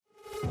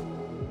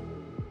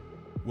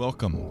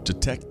Welcome to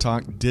Tech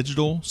Talk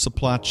Digital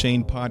Supply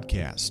Chain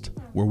Podcast,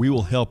 where we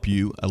will help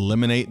you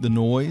eliminate the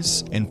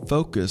noise and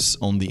focus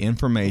on the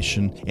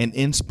information and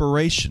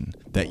inspiration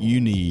that you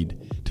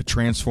need to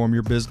transform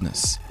your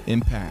business,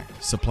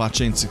 impact supply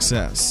chain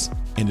success,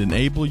 and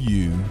enable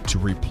you to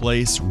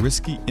replace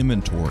risky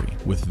inventory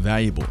with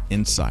valuable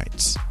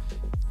insights.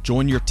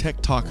 Join your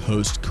Tech Talk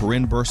host,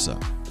 Corinne Bursa,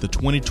 the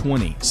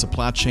 2020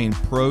 Supply Chain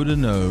Pro to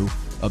Know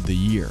of the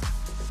Year.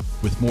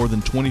 With more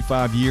than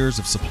 25 years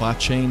of supply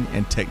chain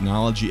and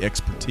technology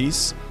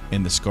expertise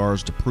and the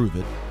scars to prove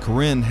it,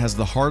 Corinne has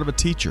the heart of a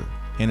teacher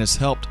and has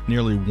helped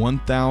nearly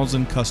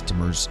 1,000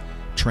 customers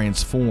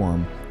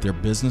transform their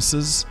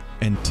businesses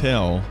and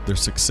tell their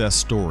success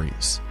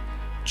stories.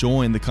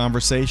 Join the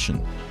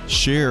conversation,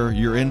 share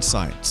your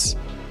insights,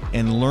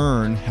 and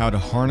learn how to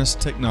harness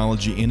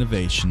technology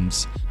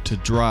innovations to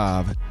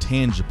drive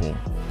tangible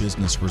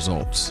business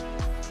results.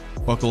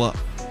 Buckle up.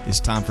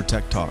 It's time for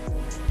Tech Talk,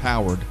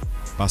 powered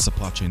by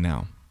Supply Chain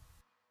Now.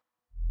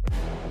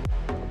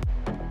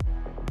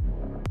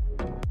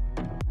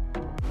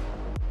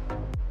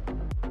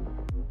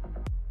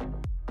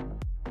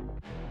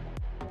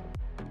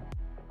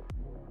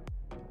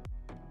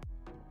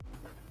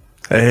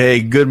 Hey,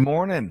 good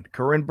morning.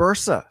 Corinne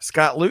Bursa,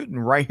 Scott Luton,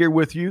 right here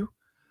with you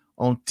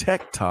on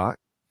Tech Talk,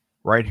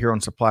 right here on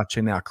Supply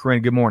Chain Now.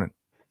 Corinne, good morning.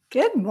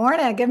 Good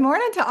morning. Good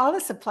morning to all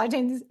the supply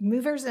chain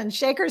movers and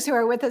shakers who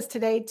are with us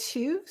today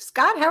too.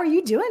 Scott, how are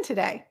you doing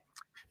today?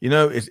 You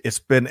know, it's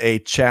been a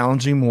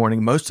challenging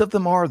morning. Most of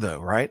them are, though,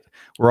 right?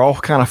 We're all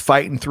kind of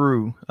fighting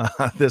through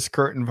this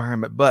current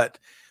environment, but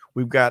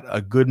we've got a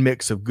good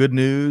mix of good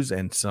news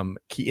and some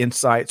key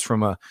insights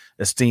from a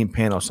esteemed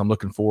panel. So I'm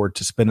looking forward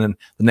to spending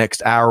the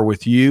next hour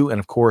with you and,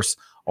 of course,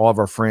 all of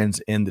our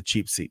friends in the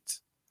cheap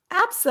seats.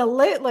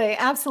 Absolutely.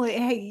 Absolutely.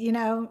 Hey,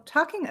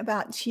 talking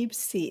about cheap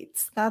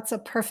seats, that's a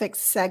perfect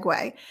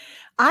segue.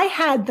 I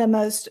had the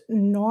most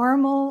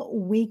normal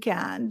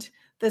weekend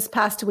this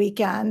past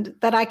weekend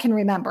that I can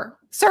remember,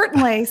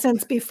 certainly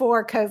since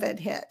before COVID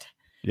hit.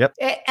 Yep.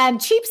 And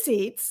cheap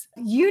seats,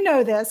 you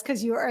know this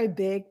because you are a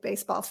big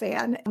baseball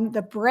fan.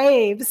 The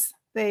Braves,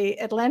 the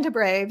Atlanta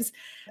Braves,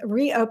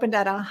 reopened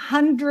at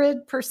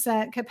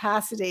 100%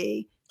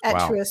 capacity at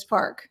Truist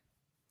Park.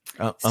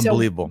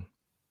 Unbelievable.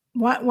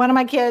 One of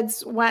my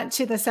kids went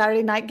to the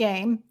Saturday night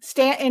game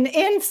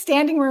in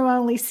standing room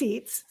only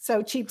seats,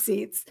 so cheap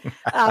seats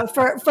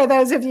for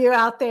those of you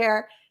out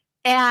there.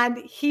 And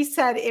he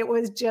said it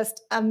was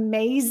just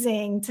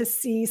amazing to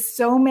see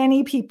so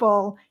many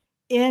people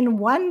in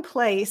one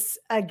place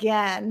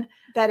again,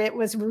 that it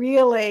was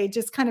really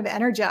just kind of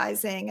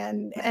energizing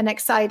and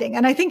exciting.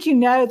 And I think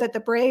that the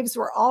Braves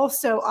were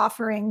also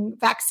offering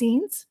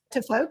vaccines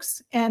to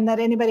folks, and that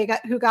anybody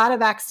who got a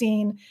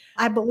vaccine,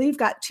 I believe,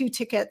 got 2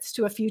 tickets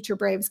to a future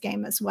Braves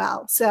game as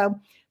well. So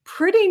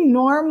pretty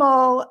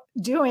normal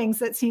doings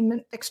that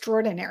seem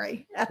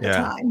extraordinary at the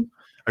time.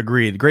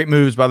 Agreed. Great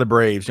moves by the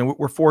Braves. And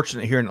we're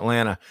fortunate here in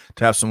Atlanta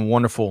to have some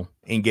wonderful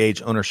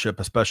engaged ownership,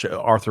 especially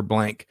Arthur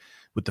Blank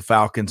with the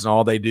Falcons and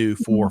all they do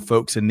for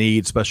folks in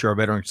need, especially our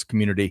veterans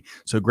community.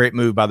 So great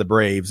move by the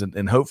Braves.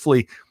 And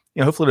hopefully,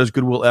 those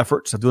goodwill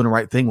efforts of doing the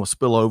right thing will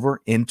spill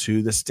over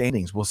into the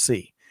standings. We'll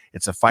see.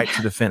 It's a fight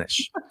to the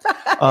finish.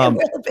 It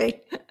will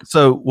be.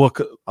 So,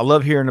 I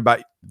love hearing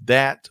about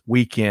that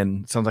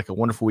weekend. Sounds like a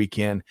wonderful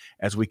weekend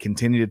as we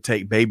continue to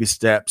take baby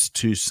steps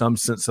to some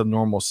sense of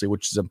normalcy,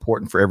 which is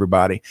important for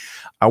everybody.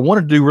 I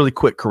want to do really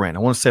quick, Corinne. I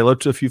want to say hello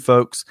to a few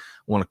folks.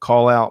 I want to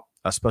call out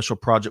a special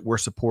project we're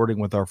supporting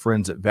with our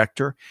friends at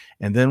Vector,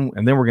 and then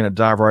we're going to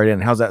dive right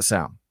in. How's that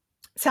sound?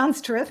 Sounds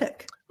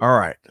terrific. All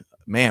right,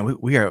 man.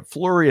 We are a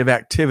flurry of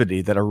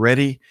activity that are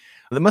ready.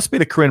 There must be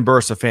the Corinne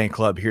Bursa fan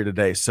club here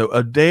today. So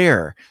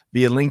Adair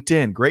via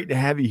LinkedIn. Great to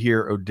have you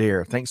here,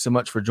 Adair. Thanks so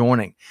much for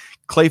joining.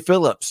 Clay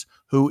Phillips,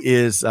 who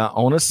is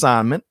on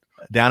assignment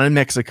down in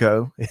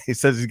Mexico. He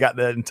says he's got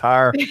the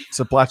entire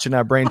Supply Chain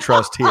Now Brain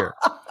Trust here.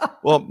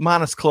 Well,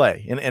 minus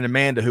Clay and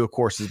Amanda, who, of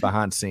course, is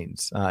behind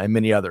scenes, and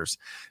many others.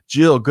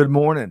 Jill, good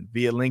morning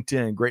via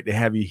LinkedIn. Great to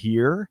have you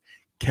here.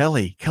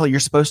 Kelly, you're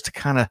supposed to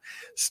kind of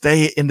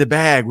stay in the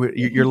bag.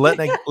 You're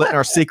letting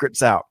our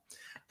secrets out.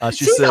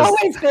 She's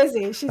always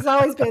busy. She's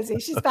always busy.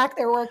 She's back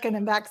there working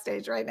and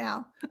backstage right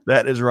now.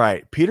 That is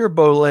right. Peter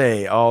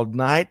Bolay, all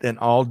night and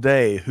all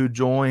day, who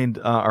joined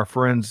our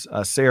friends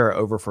Sarah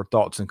over for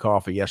Thoughts and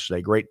Coffee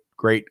yesterday.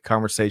 Great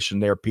conversation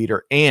there,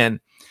 Peter. And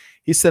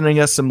he's sending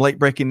us some late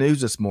breaking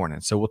news this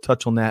morning. So we'll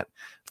touch on that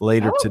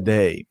later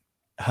today.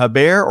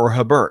 Haber or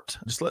Habert?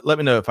 Just let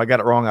me know if I got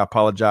it wrong. I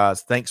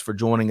apologize. Thanks for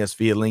joining us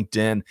via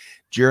LinkedIn.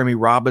 Jeremy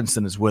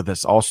Robinson is with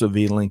us also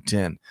via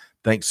LinkedIn.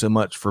 Thanks so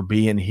much for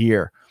being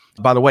here.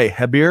 By the way,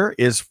 Haber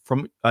is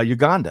from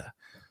Uganda.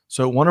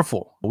 So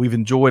wonderful. We've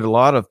enjoyed a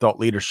lot of thought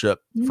leadership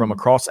from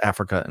across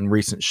Africa in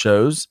recent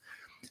shows.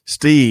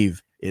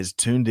 Steve is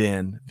tuned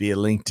in via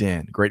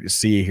LinkedIn. Great to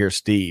see you here,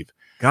 Steve.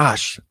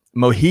 Gosh,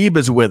 Mohib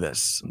is with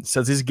us.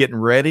 Says he's getting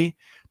ready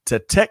to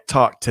Tech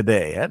Talk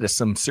today. That is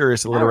some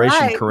serious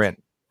alliteration,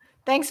 Corinne.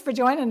 Thanks for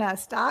joining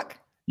us, Doc.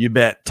 You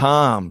bet.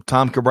 Tom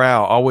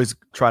Cabral, always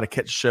try to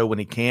catch the show when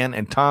he can.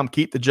 And Tom,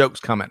 keep the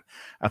jokes coming.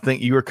 I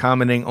think you were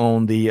commenting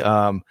on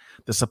the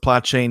supply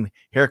chain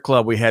hair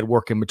club we had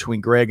working between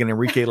Greg and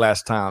Enrique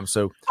last time.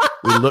 So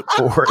we look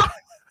forward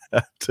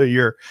to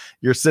your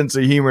sense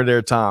of humor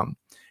there, Tom.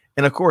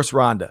 And of course,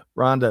 Rhonda,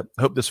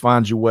 hope this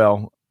finds you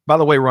well. By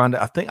the way, Rhonda,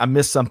 I think I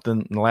missed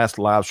something in the last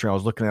live stream. I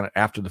was looking at it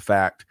after the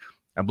fact.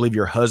 I believe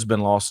your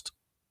husband lost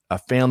a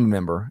family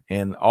member,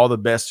 and all the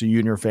best to you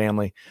and your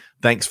family.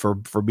 Thanks for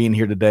being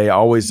here today. I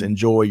always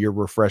enjoy your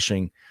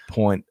refreshing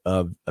point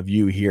of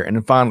you here. And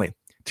then finally,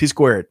 T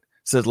Squared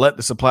says, let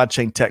the Supply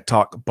Chain Tech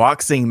Talk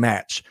boxing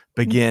match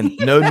begin.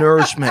 No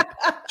nourishment,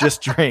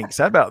 just drinks.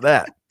 How about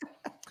that?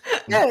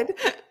 Good.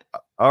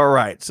 All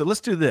right. So let's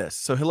do this.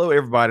 So hello,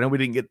 everybody. I know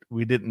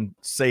we didn't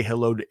say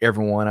hello to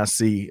everyone. I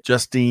see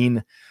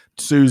Justine,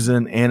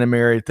 Susan, Anna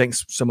Mary.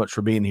 Thanks so much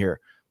for being here.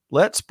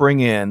 Let's bring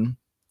in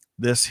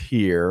this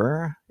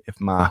here. If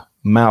my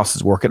mouse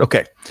is working.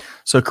 Okay.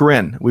 So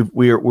Corinne,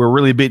 we're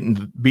really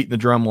beating the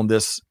drum on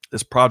this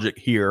project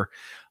here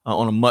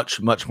on a much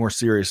more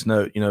serious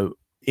note. You know,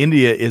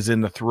 India is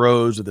in the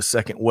throes of the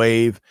second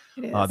wave.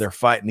 They're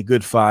fighting a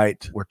good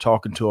fight. We're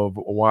talking to a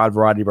wide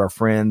variety of our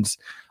friends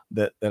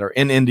that are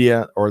in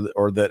India or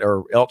that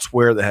are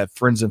elsewhere that have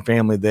friends and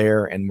family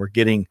there. And we're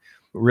getting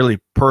really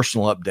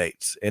personal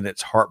updates, and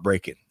it's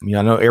heartbreaking. I mean,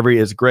 I know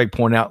as Greg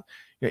pointed out,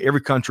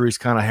 every country's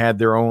kind of had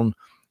their own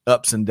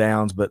ups and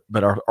downs, but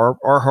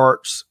our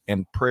hearts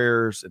and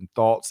prayers and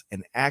thoughts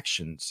and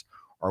actions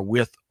are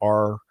with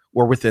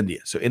India.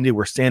 So India,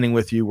 we're standing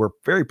with you. We're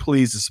very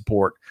pleased to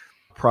support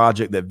a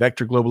project that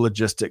Vector Global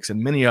Logistics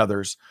and many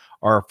others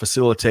are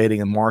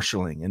facilitating and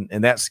marshaling,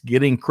 and that's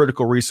getting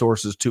critical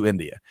resources to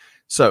India.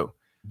 So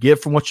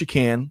give from what you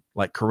can,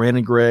 like Corinne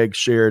and Greg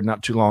shared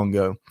not too long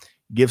ago.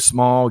 Give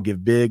small,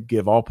 give big,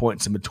 give all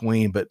points in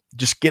between, but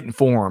just get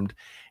informed.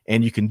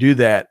 And you can do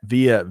that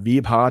via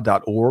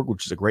vibha.org,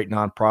 which is a great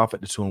nonprofit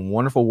that's doing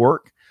wonderful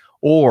work.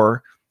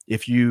 Or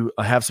if you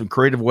have some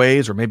creative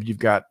ways, or maybe you've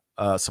got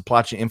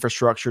supply chain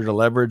infrastructure to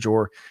leverage,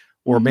 or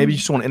maybe you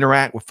just want to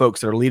interact with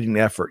folks that are leading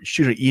the effort,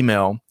 shoot an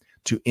email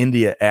to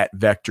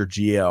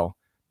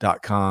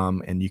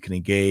india@vectorgl.com, and you can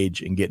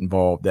engage and get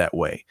involved that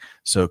way.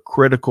 So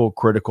critical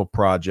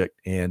project.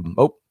 And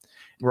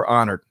we're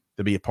honored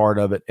to be a part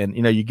of it. And,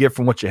 you give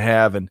from what you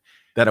have, and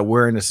that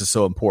awareness is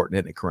so important,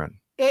 isn't it, Corinne?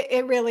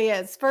 It really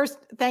is. First,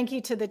 thank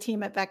you to the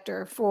team at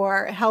Vector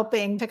for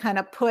helping to kind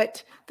of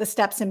put the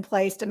steps in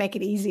place to make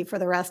it easy for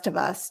the rest of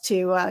us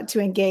to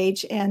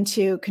engage and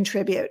to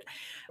contribute.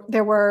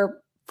 There were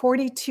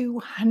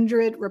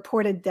 4,200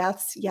 reported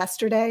deaths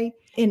yesterday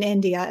in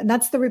India, and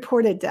that's the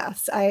reported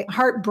deaths.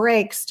 Heart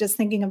breaks just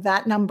thinking of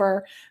that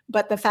number,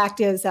 but the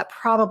fact is that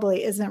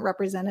probably isn't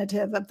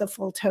representative of the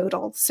full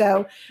total.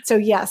 So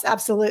yes,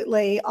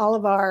 absolutely. All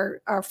of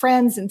our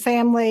friends and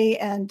family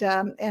and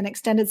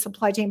extended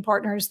supply chain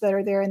partners that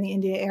are there in the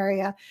India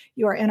area,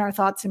 you are in our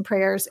thoughts and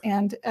prayers,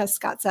 and as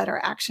Scott said,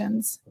 our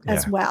actions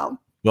as well.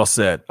 Well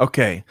said.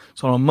 Okay,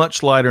 so on a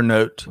much lighter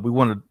note, we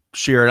want to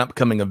share an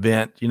upcoming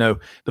event. The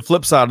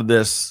flip side of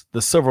this,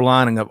 the silver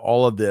lining of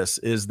all of this,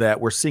 is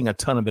that we're seeing a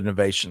ton of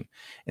innovation,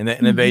 and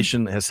that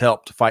innovation has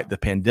helped fight the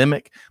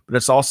pandemic, but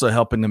it's also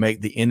helping to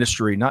make the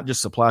industry, not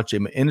just supply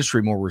chain, but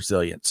industry, more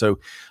resilient. So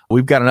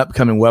we've got an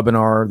upcoming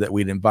webinar that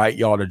we'd invite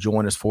y'all to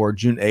join us for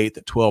June 8th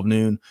at 12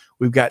 noon.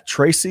 We've got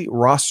Tracy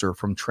Rosser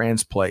from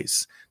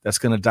Transplace that's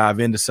going to dive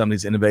into some of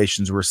these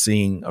innovations we're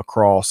seeing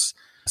across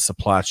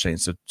supply chain.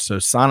 So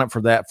sign up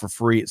for that for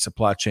free at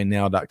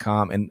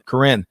supplychainnow.com. And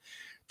Corinne,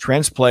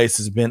 Transplace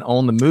has been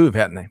on the move,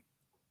 hasn't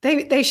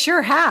they? They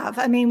sure have.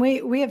 I mean,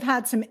 we have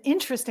had some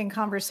interesting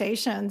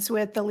conversations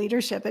with the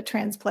leadership at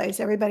Transplace,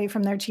 everybody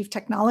from their chief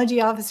technology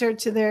officer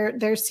to their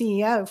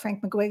CEO,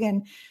 Frank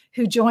McGuigan,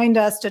 who joined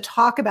us to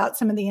talk about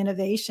some of the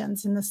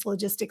innovations in this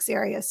logistics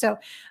area. So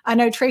I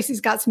know Tracy's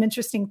got some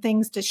interesting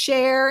things to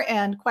share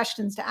and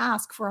questions to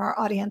ask for our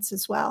audience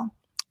as well.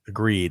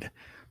 Agreed.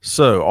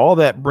 So all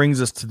that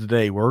brings us to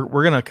today. We're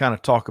going to kind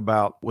of talk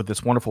about, with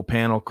this wonderful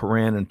panel,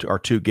 Corinne and our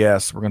two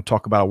guests, we're going to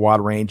talk about a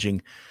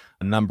wide-ranging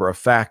number of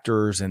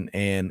factors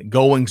and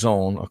goings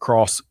on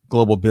across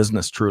global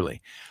business, truly.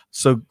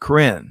 So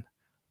Corinne,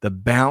 the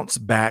bounce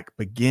back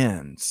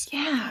begins.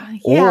 Yeah.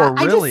 Or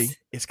really,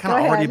 it's kind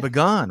of already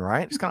begun,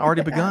 right? It's kind of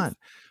already begun.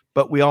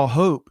 But we all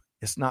hope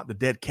it's not the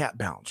dead cat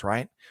bounce,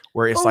 right?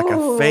 Where it's like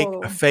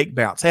a fake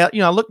bounce. Hey,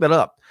 I looked that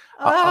up.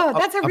 Oh,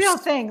 that's a real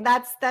thing.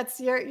 That's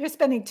you're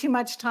spending too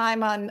much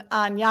time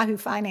on Yahoo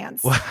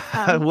Finance.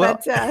 I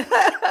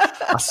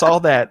saw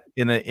that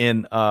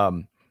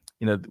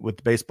with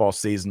the baseball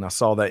season. I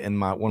saw that in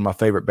one of my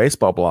favorite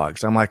baseball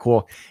blogs. I'm like,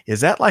 well,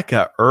 is that like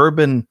a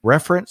urban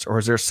reference, or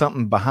is there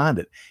something behind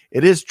it?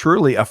 It is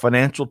truly a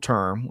financial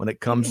term when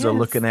it comes to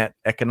looking at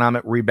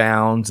economic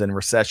rebounds and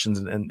recessions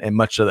and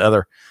much of the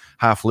other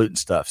highfalutin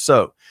stuff.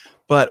 So,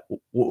 but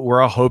what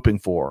we're all hoping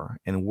for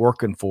and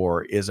working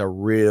for is a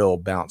real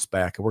bounce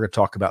back. And we're going to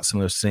talk about some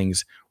of those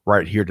things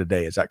right here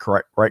today. Is that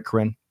correct? Right,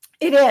 Corinne?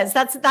 It is.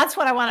 That's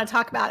what I want to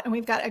talk about. And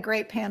we've got a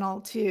great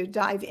panel to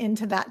dive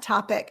into that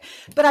topic.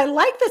 But I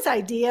like this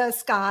idea,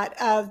 Scott,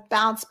 of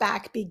bounce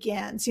back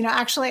begins.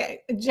 Actually,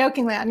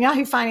 jokingly on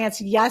Yahoo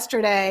Finance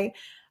yesterday,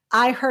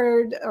 I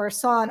heard or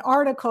saw an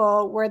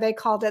article where they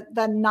called it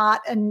the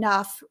not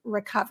enough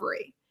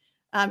recovery.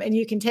 And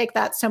you can take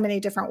that so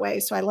many different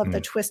ways. So I love the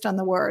twist on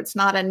the words,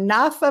 not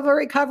enough of a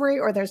recovery,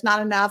 or there's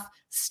not enough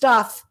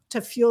stuff to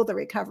fuel the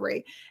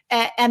recovery.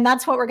 And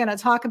that's what we're going to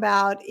talk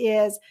about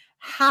is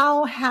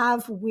how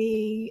have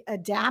we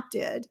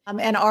adapted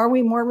and are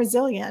we more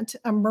resilient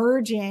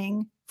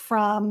emerging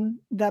from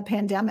the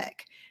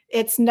pandemic?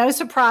 It's no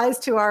surprise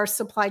to our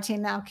Supply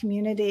Chain Now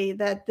community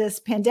that this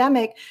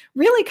pandemic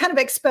really kind of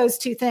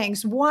exposed two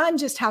things. One,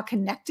 just how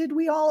connected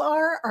we all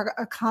are, our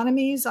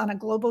economies on a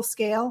global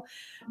scale,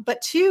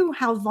 but two,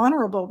 how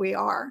vulnerable we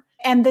are.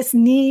 And this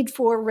need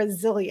for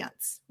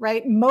resilience,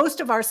 right? Most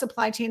of our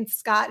supply chains,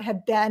 Scott,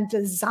 have been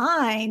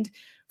designed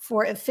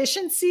for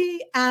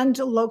efficiency and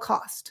low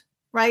cost,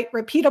 right?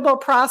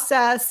 Repeatable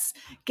process,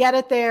 get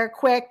it there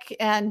quick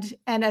and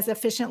as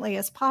efficiently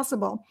as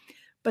possible.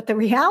 But the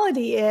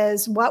reality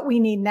is what we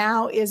need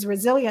now is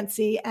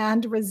resiliency,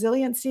 and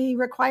resiliency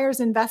requires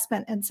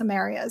investment in some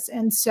areas.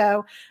 And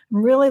so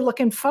I'm really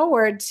looking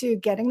forward to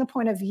getting the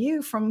point of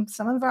view from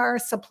some of our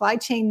Supply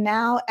Chain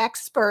Now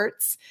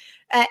experts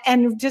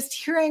and just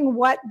hearing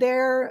what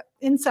their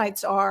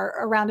insights are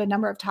around a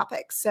number of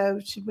topics. So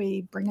should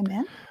we bring them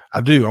in?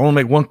 I do. I want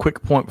to make one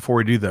quick point before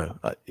we do, though.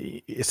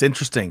 It's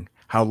interesting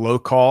how low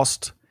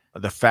cost,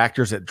 the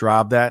factors that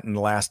drive that in the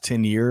last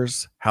 10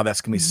 years, how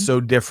that's going to be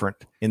so different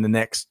in the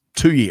next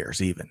 2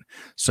 years even.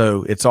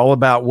 So it's all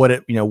about what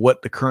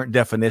the current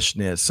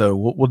definition is. So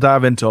we'll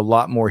dive into a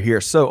lot more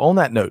here. So on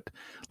that note,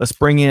 let's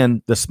bring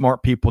in the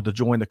smart people to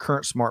join the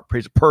current smart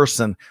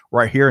person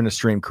right here in the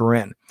stream,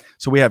 Corinne.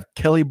 So we have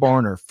Kelly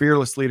Barner,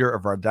 fearless leader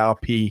of our Dial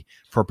P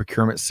for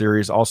Procurement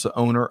series, also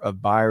owner of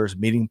Buyers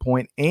Meeting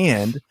Point,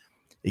 and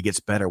it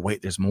gets better.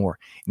 Wait, there's more.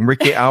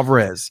 Enrique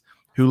Alvarez,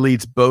 who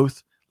leads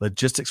both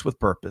Logistics with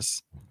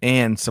Purpose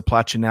and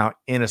Supply Chain Now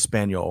in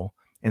Espanol,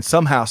 and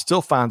somehow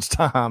still finds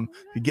time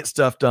to get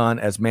stuff done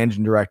as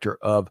managing director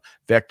of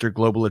Vector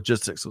Global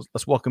Logistics. So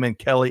let's welcome in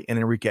Kelly and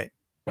Enrique.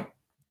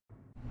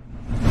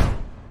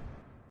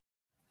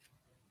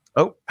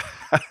 Oh,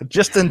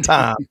 just in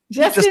time.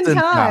 Just in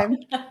time.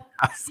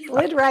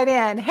 Slid right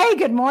in. Hey,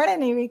 good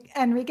morning,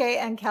 Enrique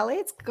and Kelly.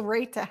 It's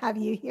great to have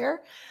you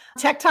here.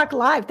 Tech Talk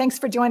Live. Thanks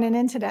for joining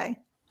in today.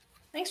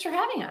 Thanks for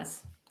having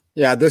us.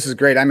 Yeah, this is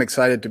great. I'm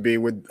excited to be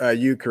with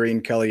you,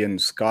 Corinne, Kelly,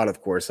 and Scott,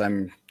 of course.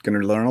 I'm going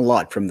to learn a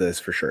lot from this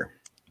for sure.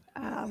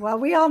 Well,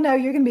 we all know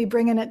you're going to be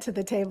bringing it to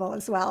the table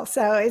as well.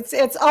 So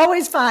it's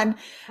always fun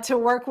to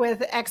work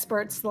with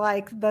experts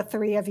like the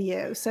three of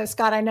you. So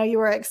Scott, I know you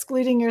were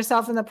excluding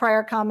yourself in the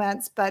prior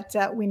comments, but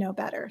we know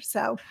better.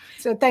 So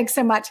thanks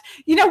so much.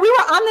 We were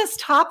on this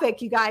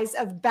topic, you guys,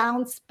 of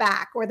bounce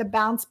back, or the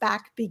bounce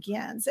back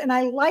begins. And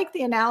I like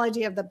the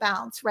analogy of the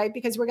bounce, right?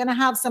 Because we're going to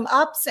have some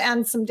ups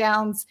and some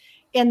downs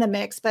in the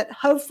mix, but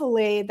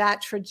hopefully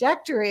that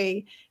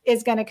trajectory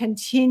is going to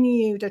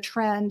continue to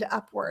trend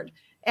upward.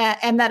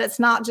 And that it's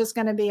not just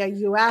going to be a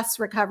US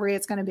recovery,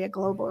 it's going to be a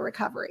global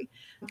recovery.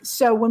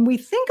 So when we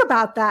think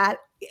about that,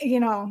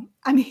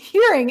 I'm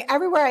hearing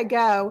everywhere I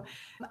go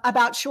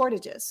about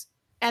shortages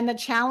and the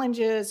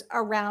challenges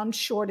around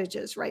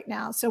shortages right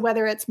now. So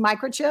whether it's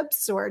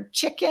microchips or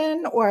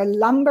chicken or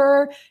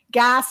lumber,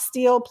 gas,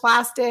 steel,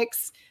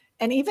 plastics,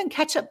 and even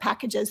ketchup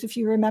packages, if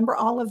you remember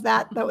all of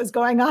that was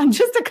going on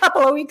just a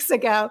couple of weeks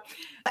ago.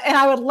 And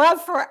I would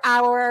love for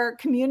our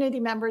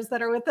community members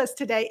that are with us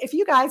today, if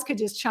you guys could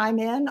just chime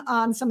in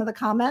on some of the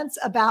comments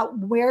about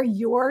where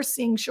you're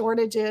seeing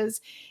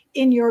shortages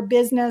in your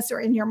business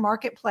or in your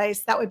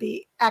marketplace, that would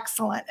be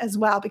excellent as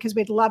well, because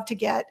we'd love to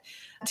get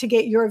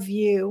your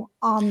view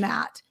on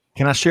that.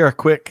 Can I share a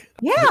quick?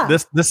 Yeah.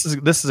 This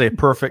is a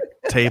perfect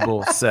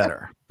table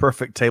setter.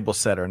 Perfect table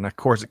setter. And of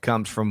course it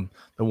comes from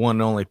the one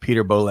and only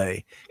Peter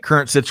Bollet.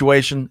 Current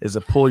situation is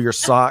to pull your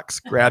socks,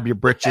 grab your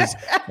britches,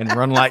 and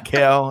run like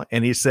hell.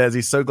 And he says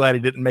he's so glad he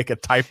didn't make a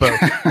typo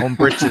on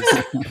britches.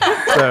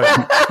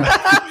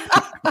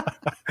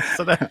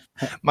 So that,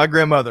 my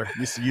grandmother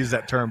used to use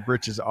that term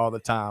britches all the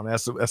time.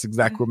 That's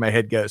exactly where my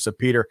head goes. So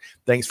Peter,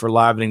 thanks for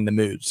livening the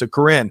mood. So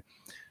Corinne,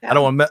 I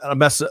don't want to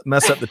mess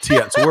up the tee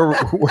up. So where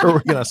are we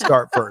going to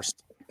start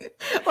first?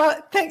 Well,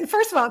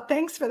 first of all,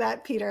 thanks for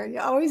that, Peter.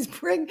 You always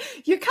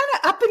you're kind of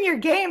upping your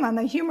game on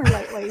the humor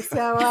lately.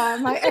 So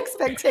my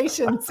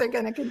expectations are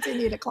going to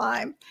continue to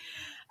climb.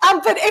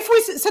 But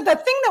so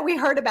the thing that we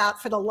heard about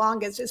for the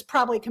longest is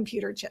probably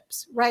computer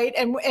chips, right?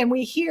 And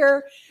we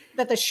hear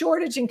that the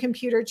shortage in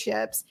computer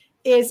chips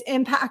is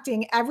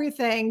impacting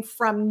everything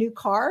from new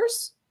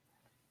cars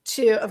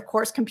to, of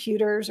course,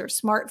 computers or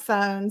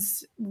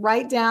smartphones,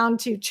 right down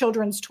to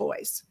children's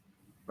toys.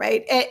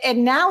 Right.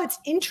 And now it's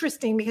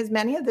interesting because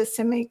many of the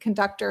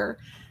semiconductor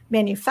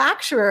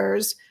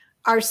manufacturers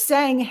are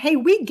saying, hey,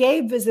 we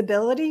gave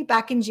visibility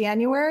back in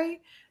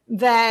January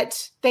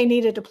that they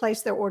needed to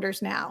place their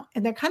orders now.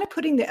 And they're kind of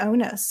putting the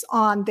onus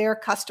on their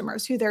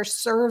customers who they're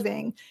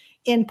serving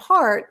in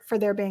part for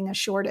there being a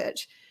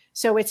shortage.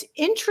 So it's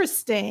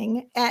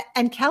interesting.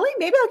 And Kelly,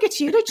 maybe I'll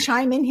get you to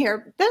chime in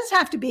here. It doesn't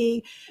have to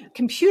be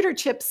computer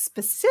chip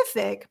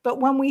specific, but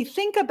when we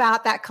think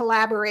about that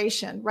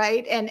collaboration,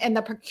 right, and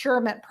the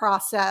procurement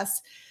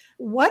process,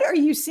 what are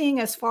you seeing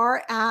as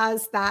far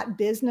as that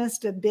business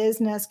to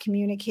business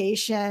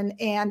communication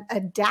and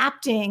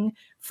adapting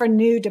for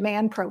new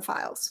demand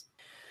profiles?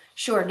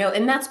 Sure. No,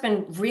 and that's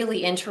been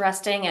really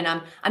interesting. And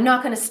I'm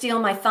not going to steal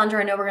my thunder.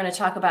 I know we're going to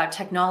talk about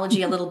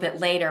technology a little bit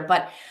later,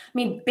 but I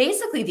mean,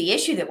 basically the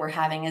issue that we're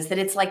having is that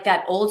it's like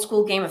that old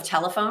school game of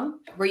telephone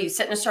where you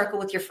sit in a circle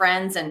with your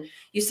friends and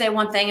you say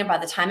one thing, and by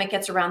the time it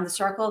gets around the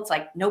circle, it's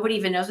like nobody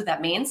even knows what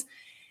that means.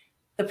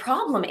 The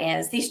problem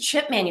is these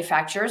chip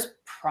manufacturers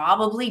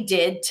probably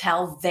did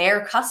tell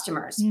their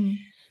customers.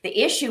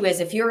 The issue is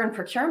if you're in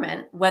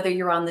procurement, whether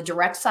you're on the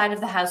direct side of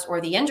the house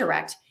or the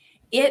indirect,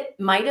 it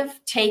might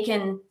have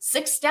taken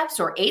 6 steps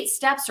or 8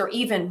 steps or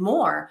even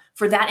more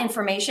for that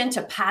information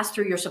to pass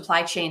through your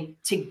supply chain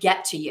to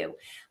get to you.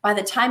 By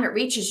the time it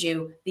reaches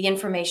you, the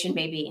information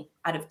may be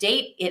out of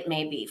date, it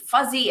may be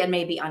fuzzy, it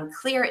may be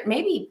unclear, it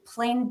may be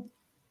plain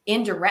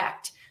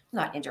incorrect.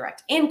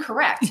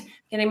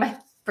 Getting my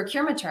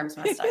procurement terms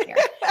messed up here.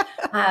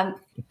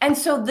 And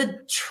so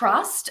the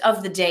trust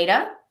of the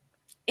data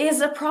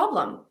is a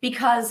problem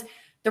because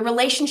the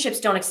relationships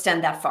don't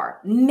extend that far.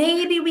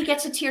 Maybe we get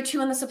to tier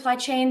 2 in the supply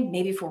chain.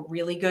 Maybe if we're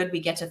really good, we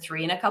get to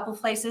 3 in a couple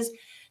of places.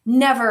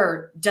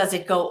 Never does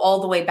it go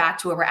all the way back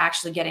to where we're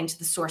actually getting to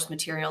the source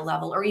material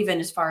level or even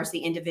as far as the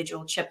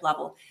individual chip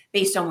level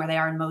based on where they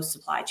are in most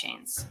supply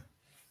chains.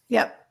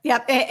 Yep.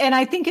 And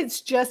I think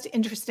it's just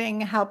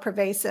interesting how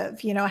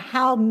pervasive,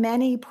 how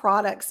many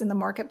products in the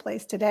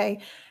marketplace today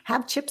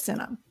have chips in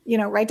them,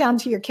 right down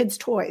to your kids'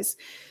 toys.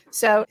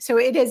 So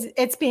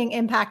it's being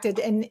impacted.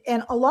 And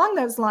along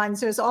those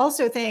lines, there's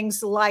also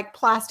things like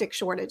plastic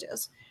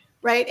shortages,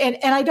 right? And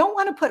I don't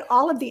want to put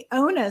all of the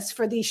onus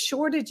for these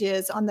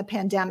shortages on the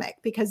pandemic,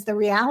 because the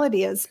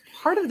reality is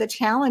part of the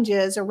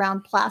challenges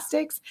around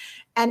plastics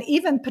and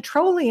even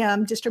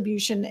petroleum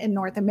distribution in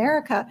North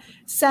America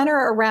center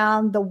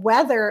around the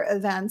weather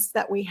events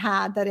that we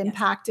had that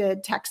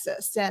impacted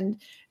Texas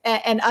and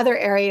other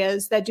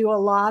areas that do a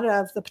lot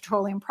of the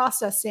petroleum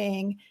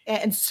processing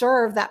and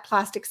serve that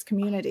plastics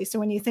community. So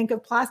when you think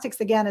of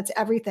plastics, again, it's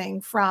everything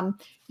from,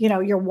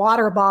 your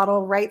water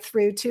bottle right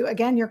through to,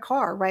 again, your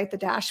car, right? The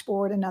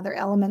dashboard and other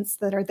elements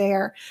that are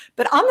there.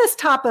 But on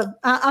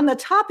the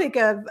topic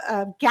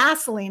of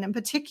gasoline in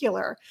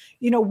particular,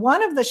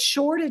 one of the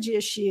shortage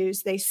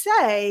issues they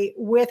say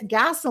with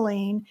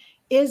gasoline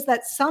is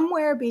that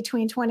somewhere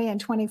between 20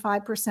 and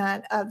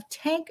 25% of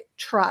tank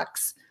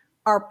trucks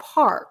are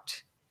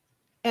parked.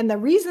 And the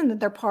reason that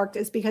they're parked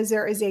is because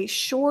there is a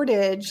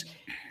shortage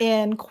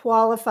in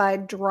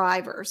qualified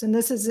drivers. And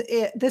this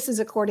is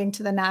according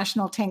to the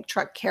National Tank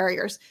Truck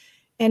Carriers.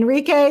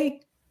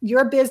 Enrique,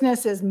 your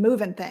business is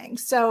moving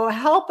things. So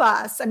help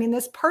us. I mean,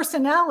 this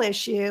personnel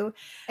issue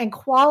and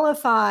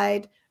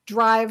qualified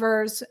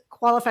drivers,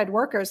 qualified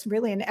workers,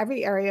 really in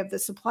every area of the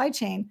supply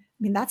chain, I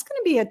mean, that's going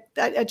to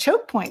be a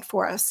choke point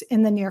for us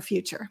in the near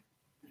future.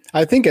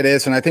 I think it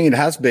is, and I think it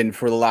has been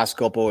for the last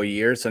couple of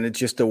years. And it's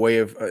just a way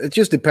of, it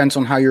just depends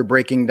on how you're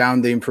breaking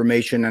down the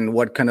information and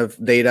what kind of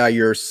data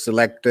you're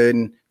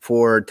selecting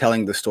for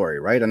telling the story,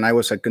 right? And I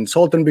was a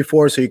consultant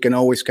before, so you can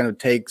always kind of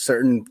take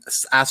certain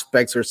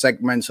aspects or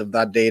segments of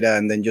that data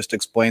and then just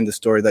explain the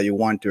story that you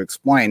want to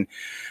explain.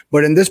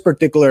 But in this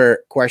particular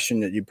question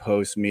that you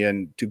posed me,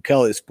 and to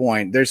Kelly's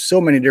point, there's so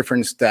many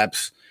different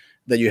steps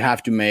that you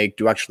have to make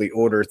to actually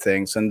order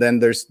things. And then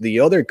there's the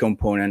other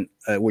component,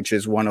 which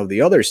is one of the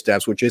other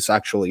steps, which is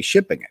actually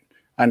shipping it.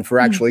 And for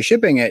actually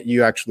shipping it,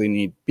 you actually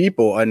need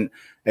people. And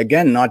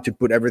again, not to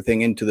put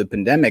everything into the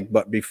pandemic,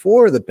 but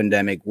before the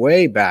pandemic,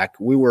 way back,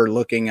 we were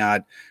looking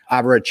at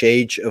average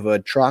age of a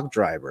truck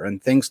driver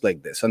and things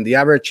like this. And the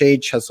average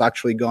age has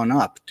actually gone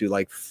up to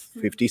like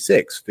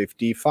 56,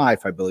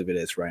 55, I believe it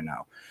is right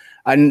now.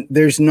 And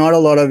there's not a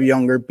lot of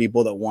younger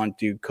people that want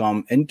to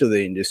come into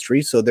the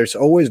industry. So there's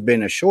always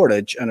been a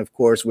shortage. And of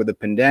course, with the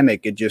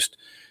pandemic, it just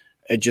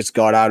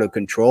got out of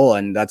control.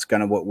 And that's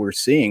kind of what we're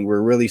seeing.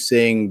 We're really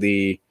seeing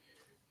the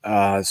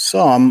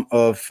sum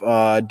of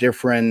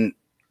different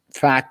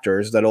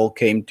factors that all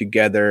came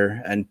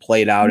together and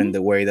played out in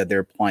the way that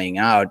they're playing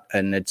out.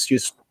 And it's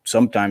just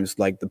sometimes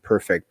like the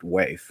perfect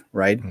wave,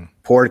 right?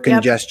 Port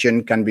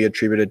congestion can be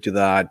attributed to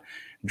that.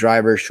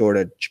 Driver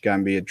shortage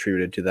can be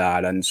attributed to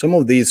that. And some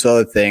of these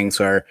other things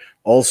are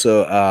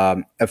also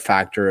a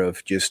factor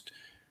of just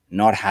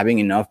not having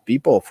enough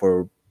people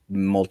for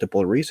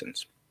multiple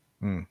reasons.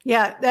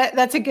 Yeah,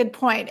 that's a good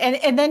point.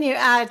 And then you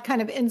add kind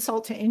of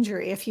insult to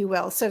injury, if you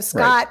will. So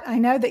Scott, right. I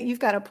know that you've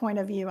got a point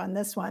of view on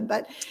this one,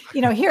 but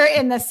here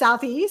in the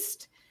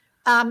Southeast,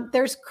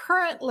 there's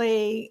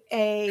currently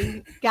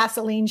a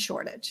gasoline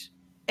shortage.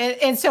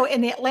 And so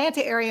in the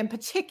Atlanta area in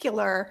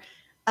particular,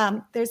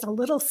 there's a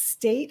little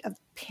state of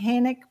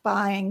panic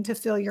buying to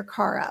fill your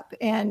car up.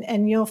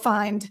 And you'll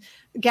find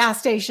gas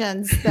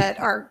stations that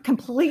are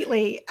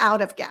completely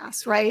out of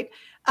gas, right?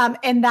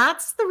 And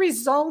that's the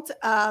result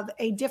of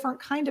a different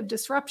kind of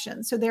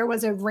disruption. So there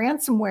was a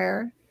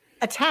ransomware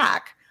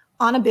attack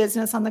on a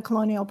business, on the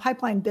Colonial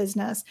Pipeline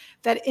business,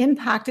 that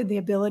impacted the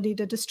ability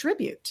to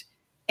distribute.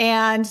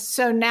 And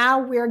so now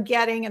we're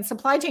getting, in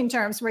supply chain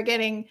terms, we're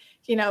getting,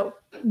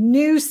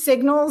 new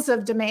signals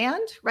of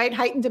demand, right?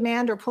 Heightened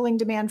demand or pulling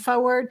demand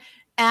forward,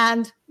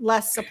 and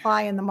less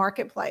supply in the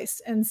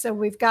marketplace. And so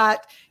we've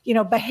got,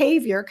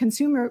 behavior,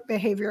 consumer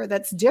behavior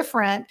that's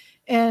different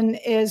and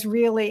is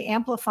really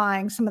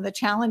amplifying some of the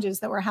challenges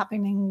that were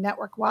happening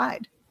network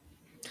wide.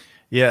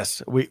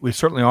 Yes, we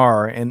certainly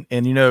are. And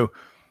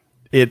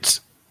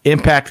it's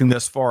impacting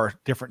thus far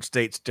different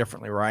states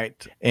differently,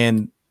 right?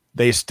 And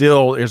there's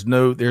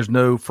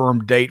no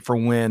firm date for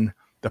when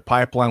the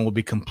pipeline will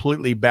be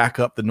completely back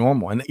up to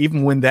normal. And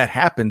even when that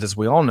happens, as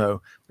we all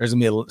know, there's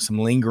going to be some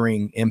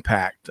lingering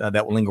impact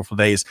that will linger for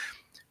days,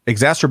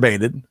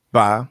 exacerbated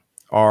by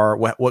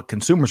what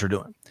consumers are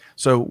doing.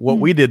 So what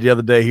we did the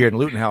other day here in the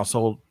Luton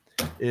household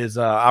is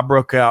I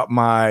broke out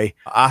my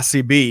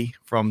ICB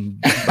from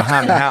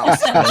behind the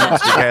house and went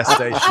to the gas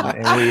station.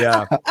 And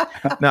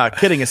we, no,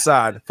 kidding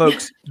aside,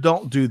 folks,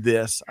 don't do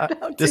this.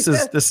 This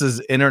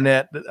is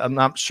internet. I'm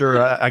not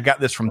sure. I got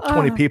this from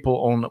 20 people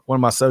on one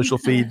of my social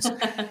feeds.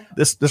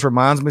 This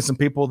reminds me of some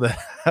people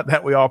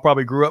that we all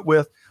probably grew up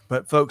with.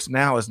 But folks,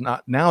 now is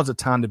the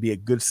time to be a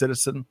good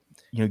citizen.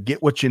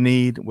 Get what you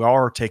need. We all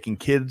are taking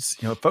kids.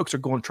 Folks are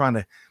trying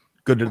to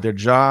go to their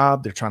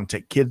job. They're trying to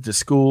take kids to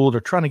school. They're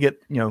trying to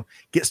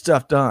get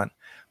stuff done.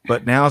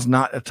 But now is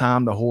not a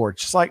time to hoard.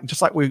 Just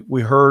like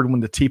we heard when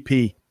the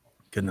TP,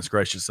 goodness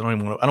gracious, I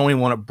don't even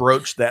want to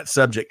broach that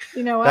subject.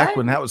 Back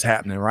when that was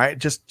happening, right?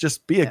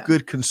 Just be a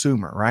good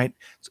consumer, right?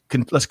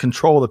 Let's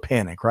control the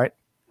panic, right?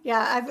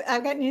 Yeah,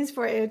 I've got news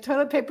for you.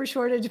 Toilet paper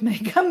shortage may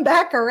come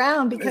back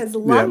around because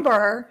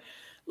lumber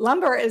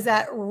is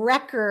at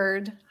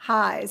record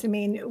highs. I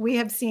mean, we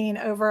have seen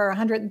over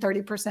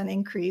 130%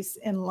 increase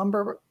in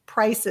lumber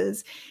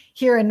prices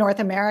here in North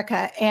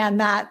America, and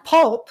that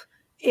pulp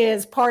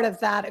is part of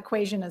that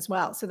equation as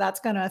well. So that's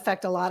going to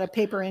affect a lot of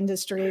paper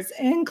industries,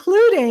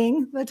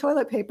 including the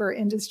toilet paper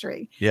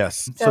industry.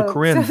 Yes. So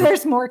Corinne,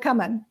 there's more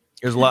coming.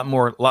 There's a lot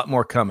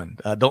more coming.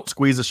 Don't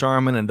squeeze a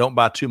Charmin and don't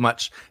buy too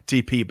much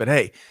TP. But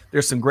hey,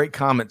 there's some great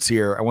comments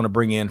here I want to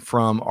bring in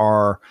from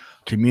our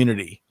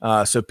community.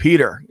 So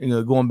Peter,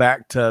 going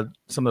back to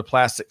some of the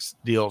plastics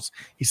deals,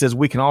 he says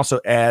we can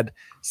also add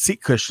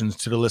seat cushions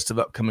to the list of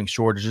upcoming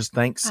shortages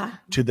thanks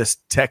to this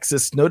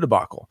Texas snow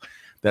debacle.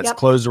 That's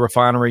closed the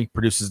refinery,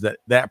 produces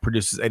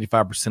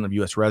 85% of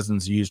U.S.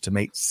 resins used to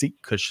make seat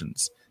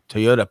cushions.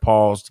 Toyota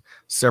paused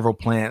several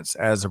plants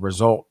as a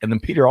result. And then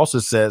Peter also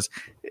says,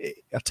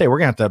 I'll tell you, we're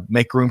going to have to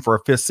make room for a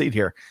fifth seat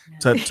here.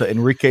 To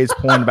Enrique's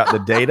point about the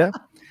data,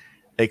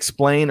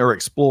 explain or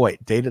exploit.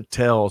 Data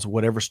tells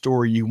whatever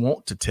story you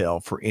want to tell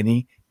for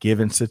any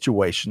given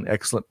situation.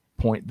 Excellent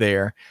point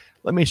there.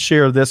 Let me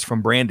share this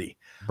from Brandy.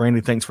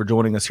 Brandy, thanks for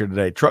joining us here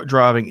today. Truck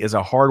driving is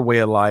a hard way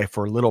of life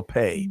for little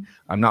pay.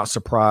 I'm not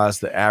surprised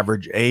the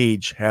average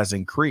age has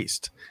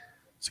increased.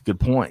 It's a good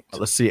point.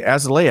 Let's see.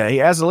 Azalea. Hey,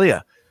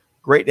 Azalea,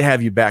 great to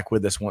have you back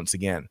with us once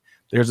again.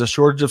 There's a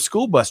shortage of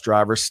school bus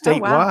drivers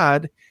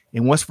statewide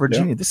in West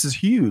Virginia. Yeah. This is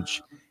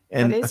huge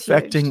and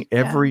affecting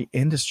every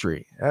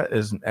industry. That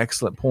is an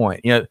excellent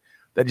point.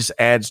 That just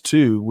adds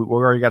to, we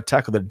already got to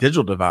tackle the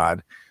digital divide.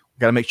 We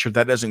got to make sure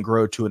that doesn't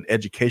grow to an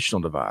educational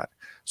divide.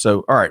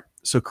 So, all right.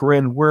 So,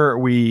 Corinne,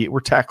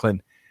 we're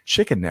tackling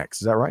chicken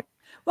next. Is that right?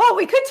 Well,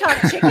 we could talk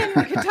chicken.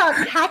 We could talk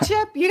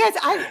ketchup. You guys,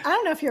 I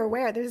don't know if you're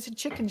aware, there's a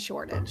chicken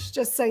shortage,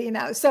 just so you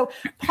know. So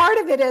part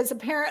of it is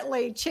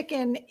apparently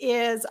chicken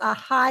is a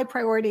high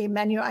priority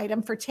menu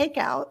item for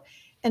takeout.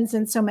 And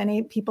since so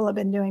many people have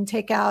been doing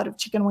takeout of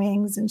chicken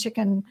wings and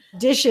chicken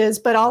dishes,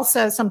 but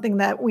also something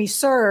that we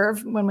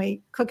serve when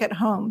we cook at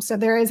home. So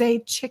there is a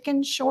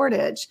chicken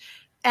shortage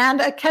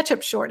and a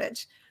ketchup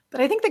shortage. But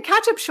I think the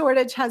ketchup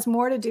shortage has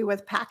more to do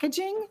with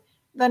packaging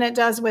than it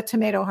does with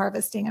tomato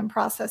harvesting and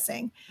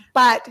processing.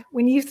 But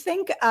when you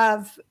think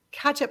of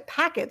ketchup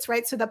packets,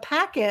 right? So the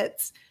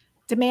packets,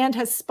 demand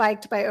has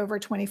spiked by over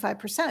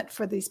 25%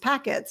 for these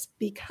packets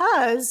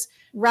because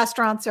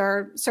restaurants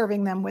are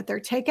serving them with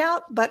their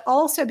takeout, but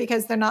also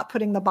because they're not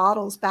putting the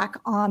bottles back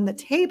on the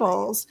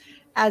tables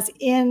as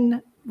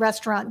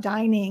in-restaurant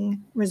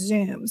dining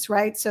resumes,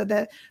 right? So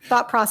the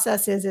thought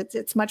process is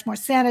it's much more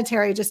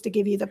sanitary just to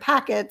give you the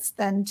packets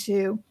than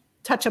to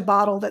touch a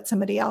bottle that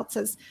somebody else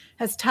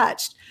has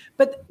touched.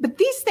 But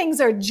these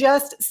things are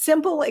just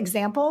simple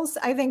examples,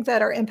 I think,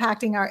 that are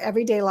impacting our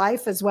everyday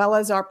life as well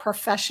as our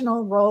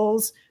professional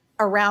roles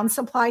around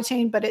supply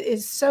chain. But it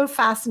is so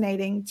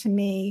fascinating to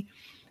me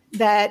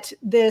that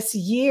this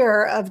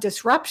year of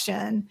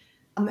disruption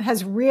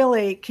has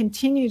really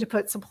continued to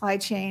put supply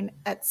chain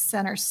at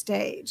center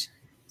stage.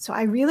 So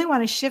I really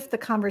want to shift the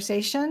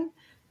conversation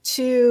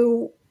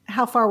to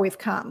how far we've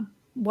come.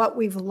 what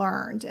we've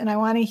learned. And I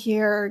want to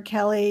hear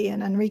Kelly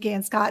and Enrique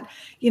and Scott,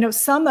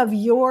 some of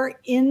your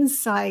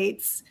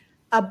insights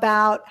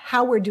about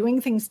how we're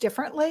doing things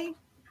differently.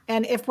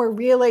 And if we're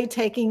really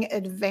taking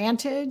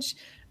advantage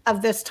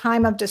of this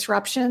time of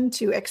disruption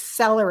to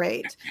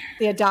accelerate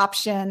the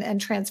adoption and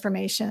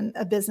transformation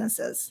of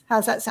businesses.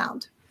 How's that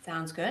sound?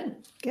 Sounds good.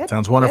 Good.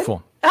 Sounds wonderful.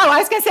 Good. Oh, I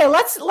was going to say,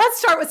 let's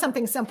start with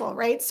something simple,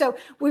 right? So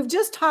we've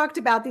just talked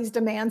about these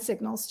demand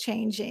signals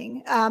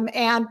changing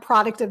and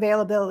product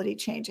availability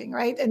changing,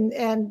 right?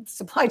 And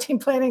supply chain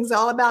planning is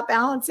all about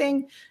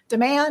balancing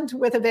demand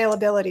with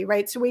availability,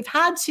 right? So we've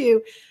had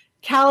to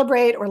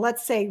calibrate, or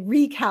let's say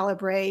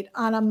recalibrate,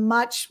 on a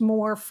much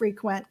more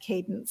frequent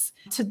cadence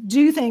to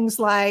do things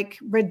like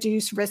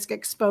reduce risk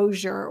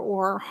exposure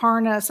or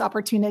harness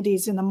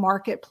opportunities in the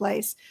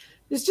marketplace.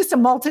 There's just a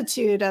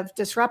multitude of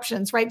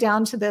disruptions, right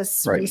down to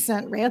this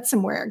recent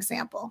ransomware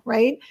example,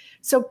 right?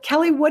 So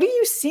Kelly, what are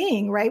you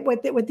seeing, right?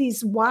 With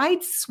these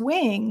wide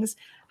swings,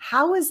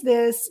 how is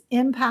this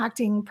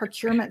impacting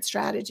procurement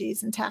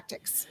strategies and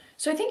tactics?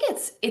 So I think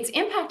it's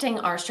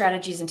impacting our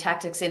strategies and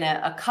tactics in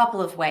a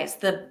couple of ways.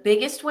 The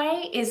biggest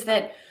way is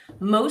that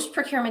most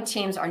procurement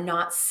teams are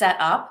not set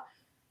up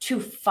to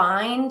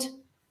find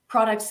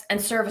products and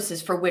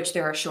services for which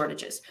there are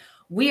shortages.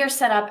 We are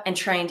set up and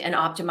trained and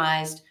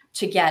optimized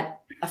to get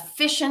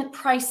efficient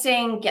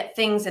pricing, get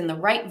things in the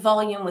right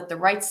volume with the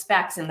right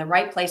specs in the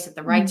right place at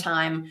the right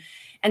time.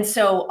 And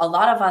so a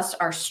lot of us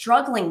are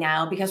struggling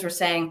now because we're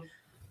saying,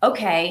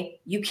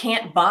 okay, you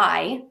can't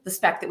buy the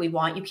spec that we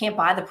want. You can't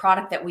buy the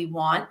product that we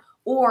want.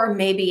 Or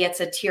maybe it's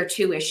a tier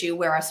 2 issue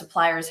where our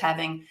supplier is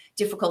having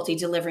difficulty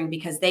delivering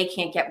because they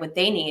can't get what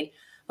they need.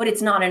 But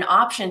it's not an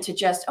option to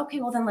just,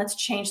 okay, well, then let's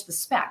change the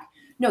spec.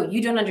 No,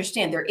 you don't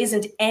understand. There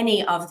isn't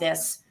any of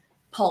this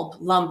pulp,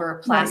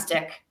 lumber,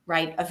 plastic,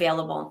 right,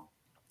 available.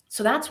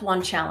 So that's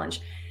one challenge.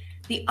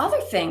 The other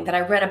thing that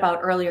I read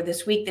about earlier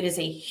this week that is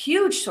a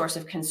huge source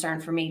of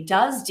concern for me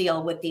does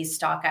deal with these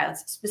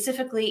stockouts,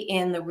 specifically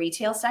in the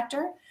retail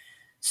sector.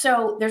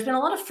 So there's been a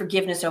lot of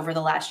forgiveness over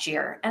the last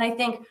year. And I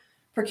think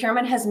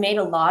procurement has made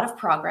a lot of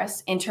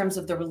progress in terms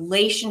of the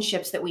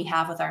relationships that we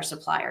have with our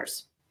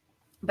suppliers.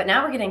 But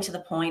now we're getting to the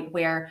point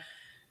where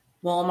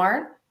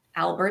Walmart,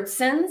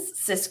 Albertsons,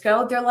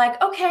 Cisco, they're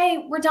like,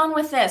 okay, we're done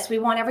with this. We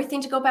want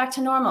everything to go back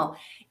to normal.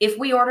 If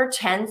we order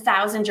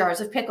 10,000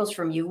 jars of pickles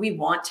from you, we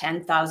want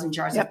 10,000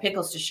 jars of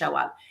pickles to show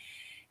up.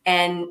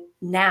 And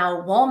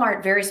now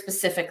Walmart, very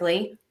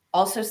specifically,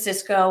 also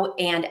Cisco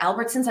and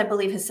Albertsons, I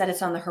believe, has said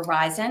it's on the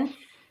horizon.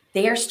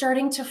 They are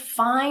starting to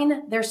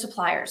fine their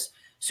suppliers.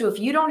 So if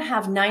you don't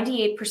have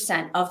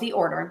 98% of the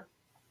order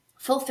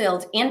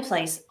fulfilled in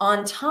place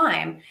on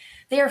time,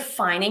 they are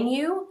fining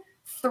you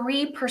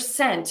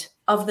 3%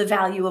 of the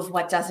value of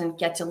what doesn't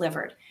get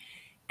delivered.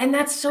 And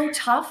that's so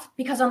tough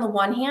because on the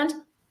one hand,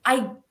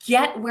 I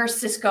get where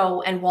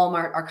Cisco and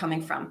Walmart are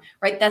coming from,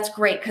 right? That's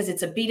great because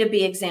it's a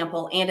B2B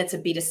example and it's a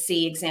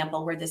B2C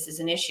example where this is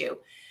an issue.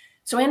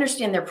 So I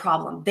understand their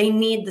problem. They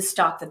need the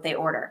stock that they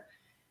order.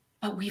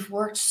 But we've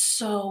worked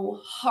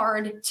so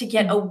hard to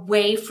get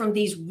away from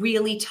these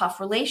really tough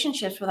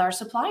relationships with our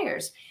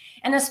suppliers.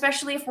 And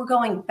especially if we're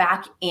going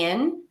back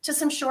in to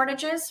some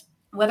shortages,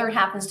 whether it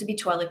happens to be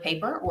toilet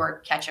paper or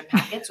ketchup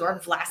packets or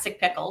Vlasic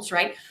pickles,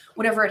 right?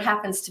 Whatever it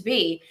happens to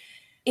be.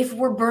 If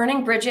we're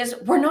burning bridges,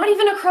 we're not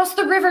even across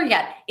the river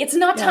yet. It's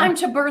not time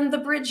to burn the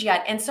bridge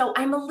yet. And so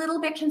I'm a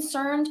little bit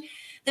concerned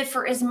that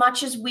for as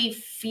much as we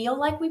feel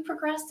like we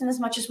progressed and as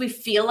much as we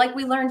feel like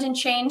we learned and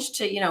changed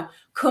to,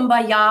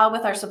 kumbaya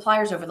with our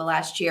suppliers over the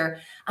last year,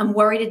 I'm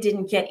worried it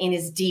didn't get in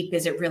as deep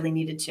as it really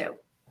needed to.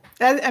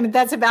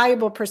 That's a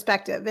valuable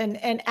perspective,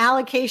 and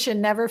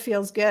allocation never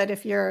feels good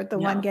if you're the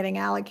one getting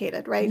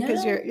allocated, right?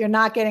 Because you're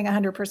not getting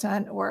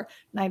 100% or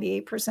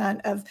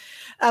 98%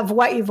 of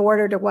what you've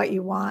ordered or what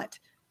you want.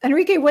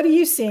 Enrique, what are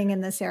you seeing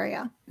in this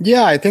area?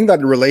 Yeah, I think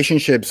that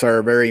relationships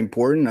are very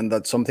important, and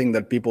that's something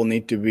that people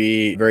need to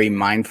be very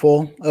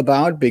mindful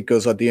about,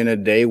 because at the end of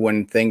the day,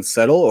 when things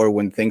settle or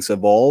when things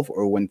evolve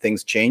or when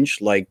things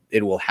change, like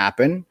it will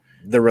happen,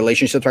 the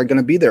relationships are going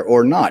to be there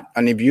or not.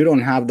 And if you don't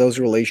have those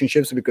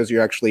relationships because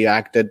you actually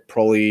acted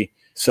probably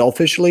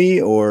selfishly,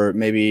 or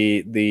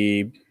maybe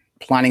the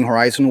planning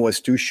horizon was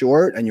too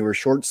short and you were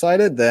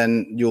short-sighted,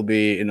 then you'll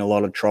be in a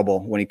lot of trouble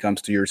when it comes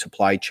to your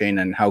supply chain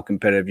and how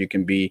competitive you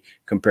can be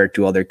compared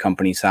to other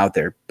companies out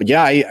there. But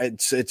yeah,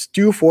 it's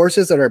two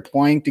forces that are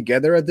playing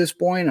together at this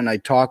point. And I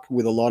talk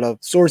with a lot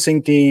of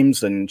sourcing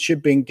teams and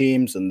shipping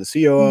teams and the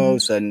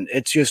COOs, and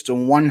it's just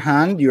on one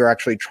hand, you're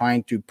actually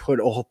trying to put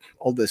all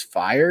these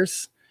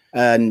fires,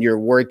 and you're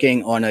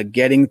working on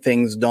getting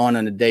things done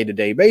on a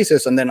day-to-day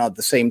basis. And then at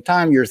the same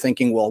time, you're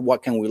thinking, well,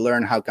 what can we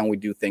learn? How can we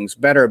do things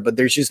better? But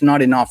there's just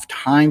not enough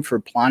time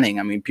for planning.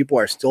 I mean, people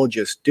are still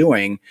just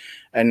doing.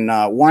 And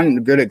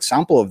one good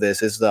example of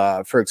this is,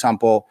 for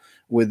example,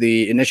 with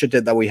the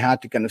initiative that we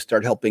had to kind of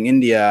start helping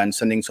India and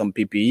sending some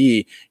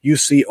PPE, you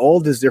see all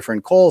these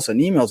different calls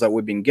and emails that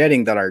we've been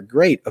getting that are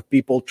great of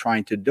people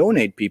trying to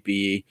donate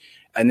PPE.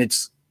 And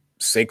it's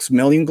 6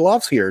 million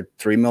gloves here,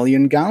 3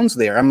 million gowns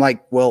there. I'm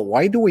like, well,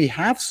 why do we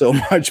have so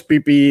much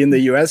PPE in the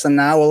US? And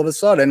now all of a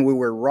sudden we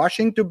were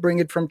rushing to bring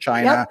it from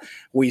China. Yep.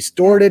 We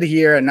stored it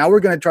here, and now we're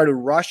going to try to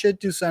rush it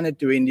to send it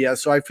to India.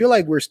 So I feel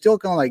like we're still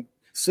kind of like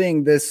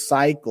seeing this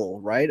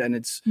cycle, right? And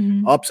it's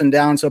ups and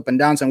downs,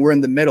 and we're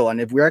in the middle. And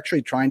if we're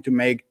actually trying to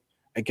make,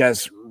 I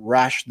guess,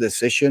 rash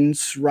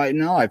decisions right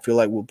now, I feel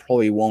like we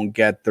probably won't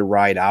get the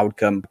right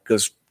outcome,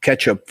 because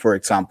ketchup, for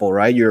example,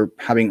 right? You're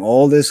having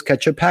all these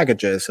ketchup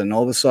packages, and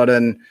all of a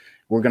sudden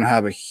we're going to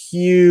have a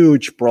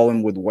huge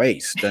problem with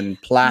waste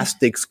and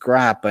plastic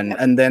scrap.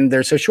 And then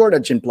there's a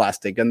shortage in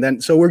plastic. And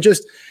then, so we're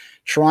just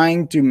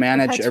trying to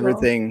manage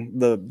everything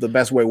the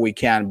best way we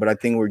can. But I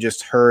think we're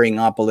just hurrying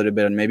up a little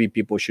bit, and maybe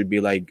people should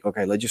be like,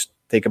 okay, let's just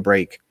take a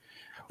break.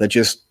 Let's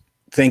just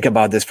think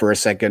about this for a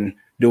second.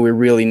 Do we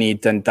really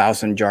need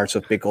 10,000 jars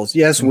of pickles?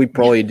 Yes, we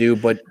probably do.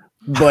 But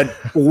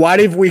what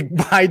if we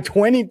buy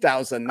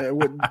 20,000?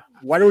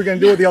 What are we going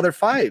to do with the other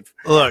 5?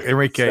 Look,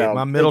 Enrique,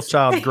 my middle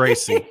child,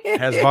 Gracie,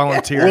 has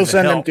volunteered. We'll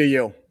send them to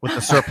you with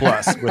the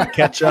surplus, with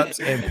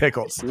ketchups and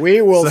pickles.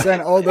 We will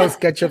send all those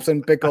ketchups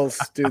and pickles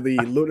to the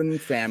Luton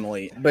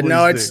family. But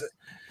no, it's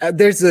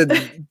there's a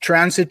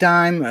transit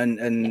time,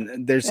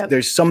 and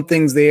there's some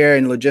things there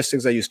in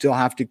logistics that you still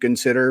have to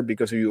consider,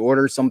 because if you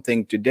order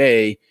something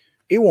today,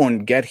 it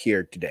won't get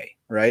here today,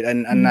 right?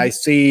 And I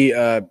see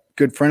a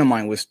good friend of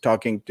mine was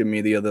talking to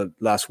me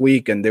last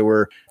week, and they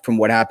were, from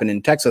what happened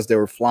in Texas, they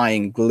were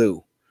flying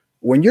glue.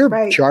 When you're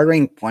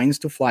chartering planes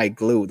to fly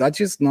glue, that's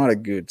just not a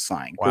good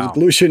sign, because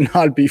glue should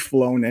not be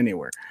flown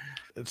anywhere.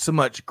 It's so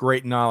much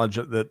great knowledge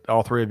that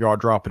all three of y'all are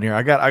dropping here.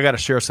 I got to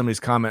share some of these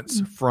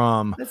comments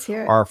from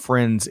our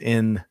friends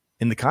in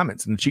the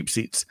comments, in the cheap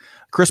seats.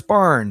 Chris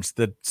Barnes,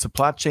 the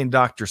supply chain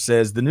doctor,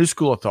 says the new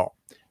school of thought: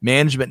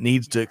 management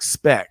needs to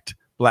expect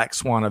black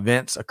swan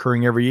events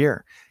occurring every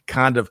year.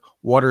 Kind of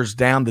waters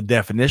down the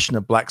definition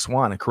of black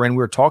swan. And Corinne, we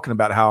were talking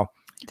about how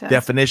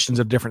definitions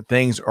of different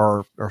things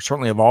are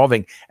certainly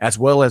evolving, as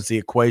well as the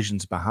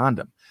equations behind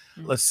them.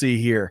 Let's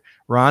see here.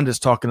 Rhonda's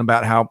talking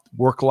about how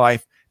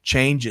work-life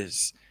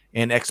changes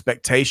and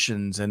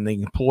expectations and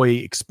the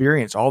employee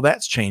experience, all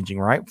that's changing,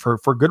 right?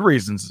 For good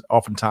reasons,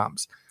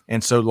 oftentimes.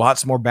 And so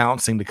lots more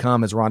balancing to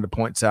come, as Rhonda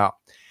points out.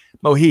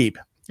 Mohib,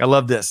 I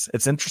love this.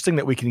 It's interesting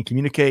that we can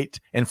communicate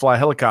and fly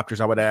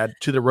helicopters, I would add,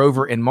 to the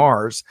rover in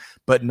Mars,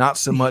 but not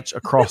so much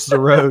across the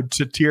road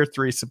to tier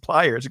 3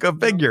 suppliers. Go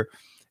figure.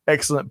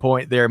 Excellent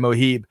point there,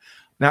 Mohib.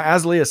 Now,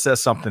 Azalea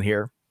says something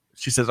here.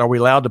 She says, are we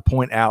allowed to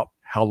point out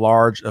how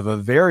large of a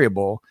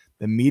variable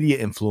the media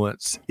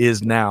influence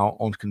is now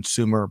on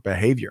consumer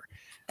behavior?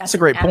 That's a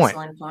great point.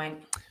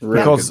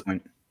 Really because,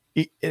 good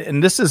point.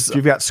 And this is, if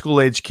you've got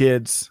school-age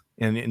kids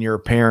and you're a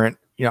parent,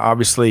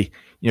 obviously,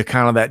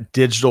 kind of that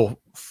digital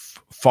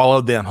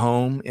follow them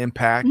home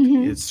impact,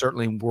 it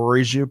certainly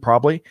worries you,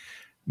 probably.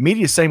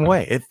 Media, same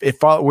way. If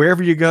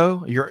wherever you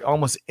go, you're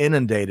almost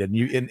inundated.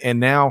 And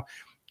now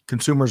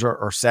consumers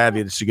are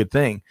savvy. It's a good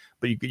thing.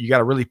 But you got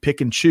to really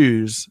pick and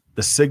choose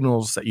the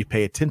signals that you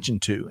pay attention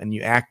to and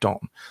you act on.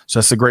 So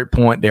that's a great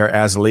point there,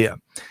 Azalea.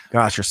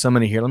 Gosh, there's so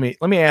many here.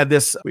 Let me add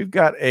this. We've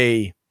got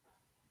a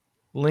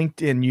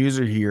LinkedIn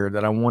user here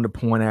that I want to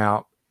point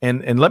out.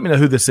 And let me know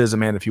who this is,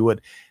 Amanda, if you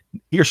would.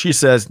 He or she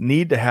says,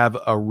 need to have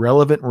a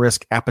relevant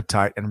risk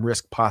appetite and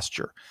risk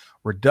posture.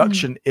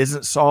 Reduction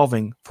isn't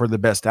solving for the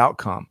best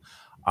outcome.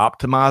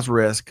 Optimize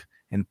risk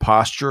and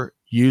posture,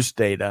 use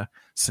data,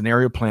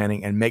 scenario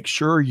planning, and make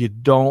sure you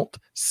don't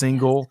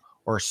single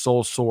or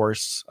sole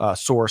source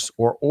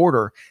or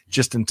order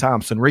just in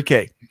time. So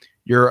Enrique,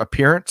 your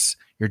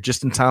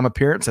just-in-time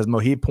appearance, as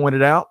Mohib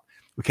pointed out,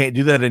 we can't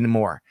do that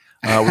anymore.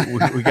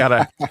 We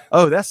gotta.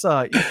 Oh, that's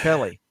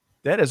Kelly.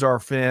 That is our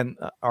friend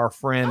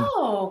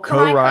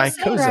Karai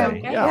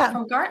Koze. Yeah,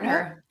 from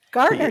Gartner.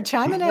 Gartner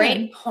chiming in.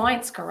 Great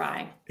points,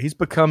 Karai. He's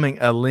becoming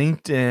a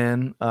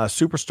LinkedIn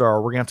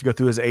superstar. We're gonna have to go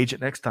through his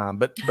agent next time.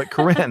 But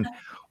Corinne,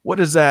 what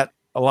is that?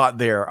 A lot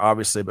there,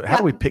 obviously. But how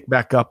do we pick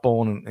back up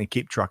on and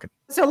keep trucking?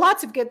 So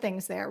lots of good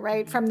things there,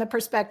 right? From the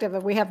perspective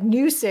of we have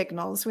new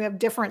signals, we have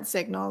different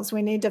signals.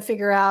 We need to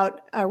figure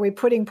out, are we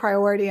putting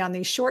priority on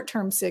these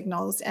short-term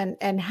signals,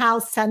 and how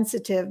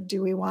sensitive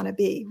do we want to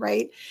be,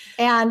 right?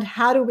 And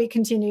how do we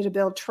continue to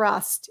build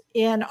trust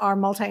in our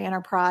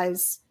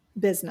multi-enterprise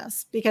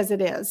business? Because it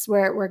is,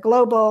 we're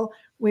global.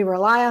 We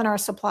rely on our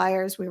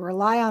suppliers. We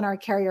rely on our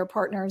carrier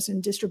partners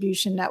and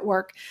distribution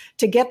network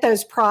to get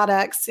those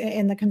products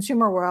in the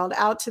consumer world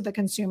out to the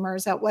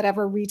consumers at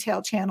whatever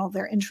retail channel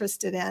they're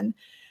interested in.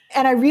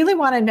 And I really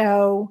want to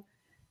know,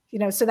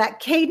 so that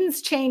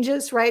cadence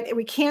changes, right?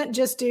 We can't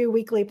just do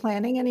weekly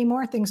planning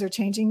anymore. Things are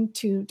changing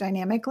too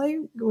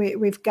dynamically.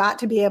 We've got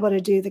to be able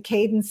to do the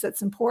cadence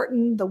that's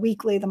important, the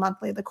weekly, the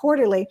monthly, the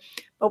quarterly,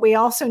 but we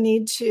also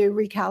need to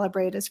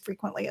recalibrate as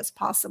frequently as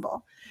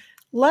possible.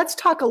 Let's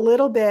talk a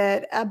little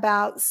bit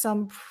about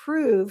some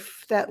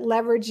proof that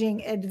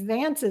leveraging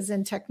advances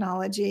in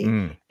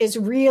technology is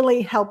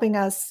really helping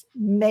us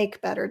make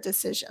better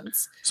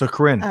decisions. So,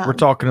 Corinne, we're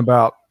talking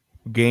about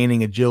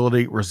gaining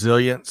agility,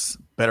 resilience,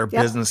 better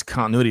business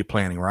continuity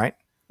planning, right?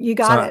 You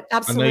got it.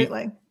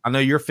 Absolutely. I know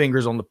your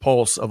finger's on the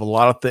pulse of a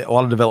lot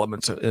of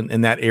developments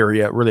in that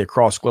area, really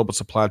across global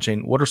supply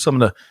chain. What are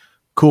some of the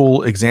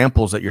cool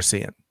examples that you're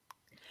seeing?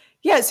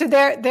 Yeah, so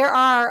there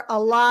are a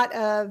lot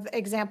of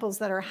examples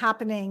that are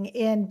happening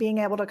in being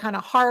able to kind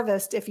of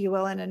harvest, if you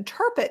will, and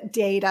interpret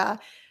data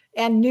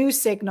and new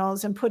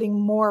signals and putting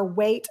more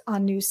weight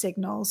on new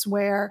signals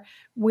where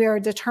we're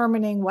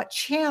determining what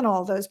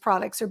channel those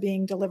products are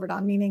being delivered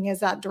on. Meaning, is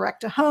that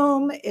direct to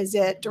home? Is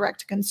it direct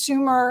to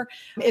consumer?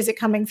 Is it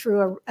coming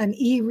through an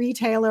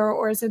e-retailer,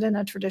 or is it in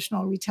a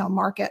traditional retail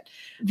market?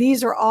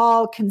 These are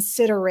all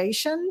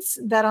considerations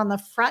that on the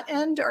front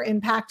end are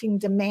impacting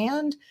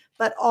demand,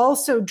 but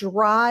also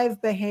drive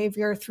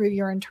behavior through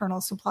your internal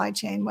supply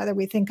chain, whether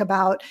we think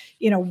about,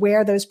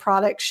 where those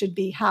products should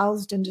be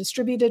housed and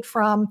distributed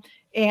from,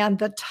 and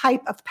the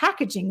type of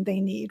packaging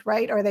they need,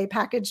 right? Are they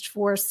packaged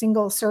for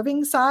single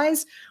serving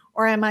size,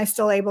 or am I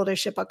still able to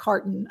ship a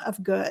carton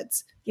of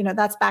goods?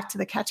 That's back to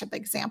the ketchup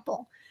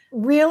example.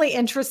 Really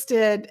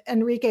interested,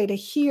 Enrique, to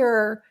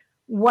hear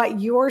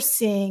what you're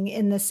seeing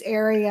in this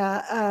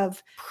area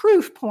of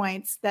proof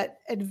points that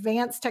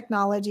advanced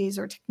technologies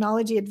or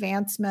technology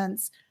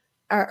advancements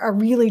are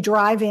really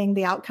driving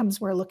the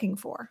outcomes we're looking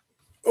for.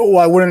 Oh,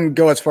 I wouldn't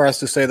go as far as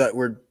to say that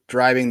we're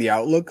driving the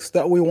outlooks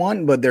that we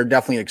want, but they're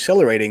definitely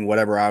accelerating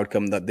whatever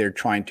outcome that they're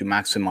trying to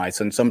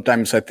maximize. And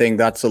sometimes I think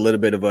that's a little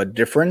bit of a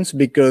difference,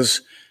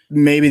 because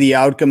maybe the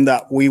outcome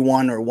that we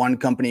want, or one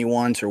company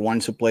wants, or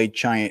one supply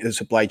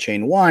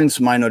chain wants,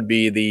 might not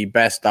be the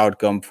best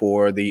outcome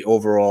for the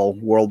overall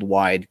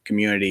worldwide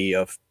community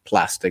of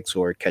plastics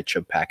or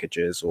ketchup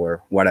packages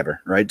or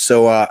whatever, right?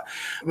 So,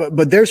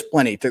 but there's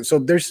plenty. So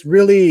there's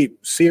really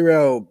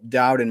zero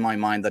doubt in my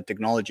mind that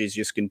technologies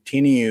just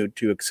continue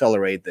to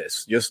accelerate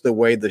this. Just the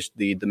way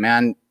the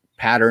demand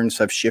patterns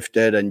have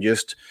shifted, and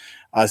just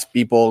as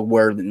people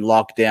were in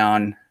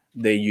lockdown,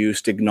 they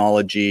use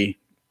technology,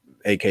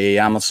 aka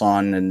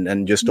Amazon,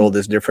 and just all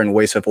these different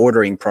ways of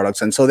ordering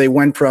products. And so they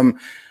went from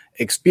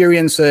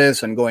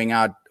experiences and going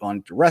out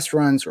onto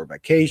restaurants or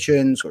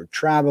vacations or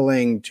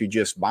traveling to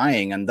just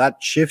buying. And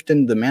that shift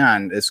in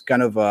demand is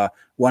kind of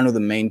one of the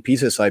main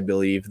pieces, I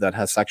believe, that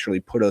has actually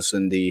put us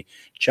in the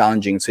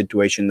challenging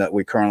situation that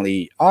we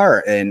currently are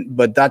in.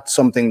 But that's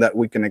something that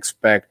we can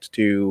expect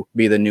to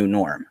be the new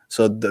norm.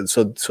 So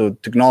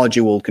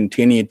technology will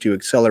continue to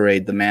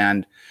accelerate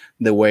demand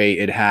the way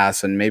it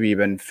has, and maybe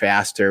even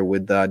faster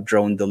with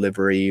drone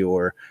delivery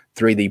or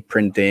 3D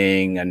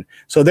printing. And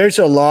so there's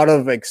a lot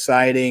of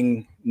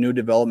exciting new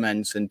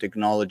developments in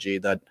technology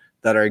that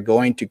are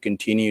going to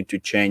continue to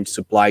change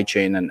supply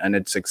chain. And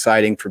it's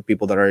exciting for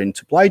people that are in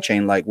supply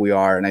chain like we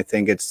are. And I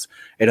think it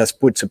has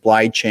put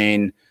supply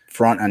chain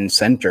front and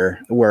center,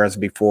 whereas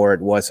before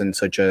it wasn't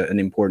such an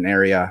important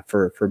area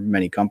for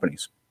many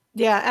companies.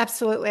 Yeah,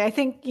 absolutely. I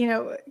think,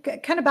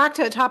 kind of back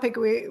to a topic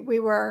we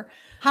were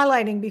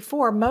highlighting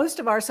before, most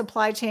of our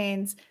supply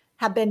chains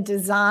have been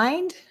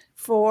designed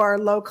for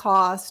low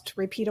cost,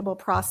 repeatable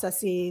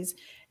processes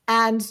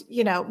and,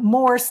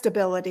 more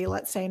stability,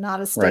 let's say,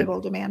 not a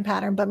stable demand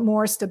pattern, but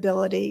more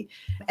stability.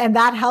 And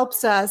that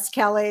helps us,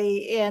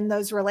 Kelly, in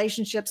those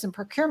relationships and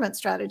procurement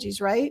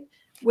strategies, right?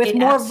 With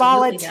more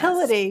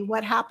volatility,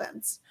 what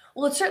happens?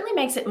 Well, it certainly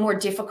makes it more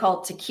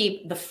difficult to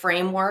keep the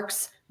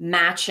frameworks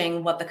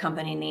matching what the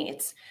company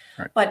needs.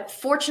 Right. But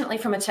fortunately,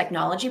 from a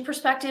technology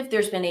perspective,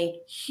 there's been a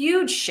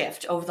huge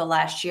shift over the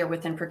last year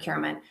within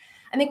procurement.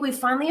 I think we've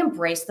finally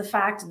embraced the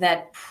fact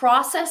that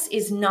process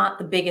is not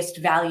the biggest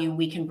value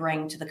we can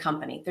bring to the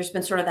company. There's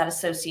been sort of that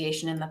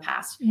association in the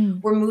past.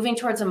 We're moving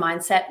towards a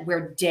mindset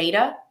where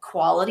data,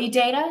 quality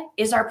data,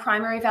 is our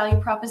primary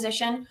value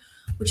proposition,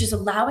 which is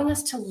allowing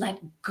us to let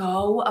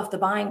go of the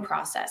buying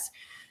process.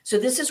 So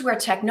this is where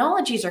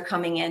technologies are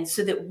coming in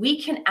so that we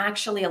can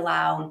actually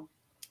allow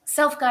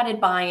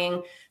self-guided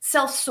buying,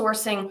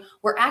 self-sourcing.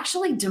 We're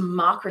actually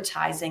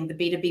democratizing the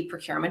B2B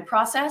procurement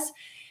process.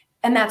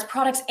 And that's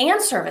products and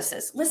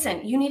services.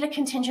 Listen, you need a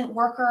contingent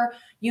worker,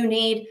 you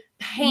need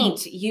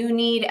paint, you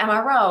need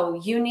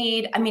MRO,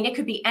 it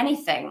could be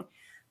anything.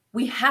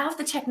 We have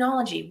the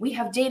technology, we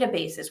have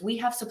databases, we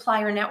have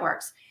supplier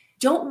networks.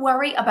 Don't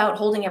worry about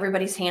holding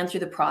everybody's hand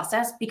through the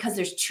process, because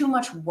there's too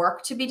much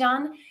work to be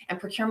done and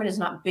procurement is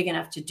not big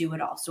enough to do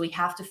it all. So we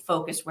have to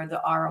focus where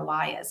the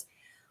ROI is.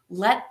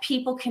 Let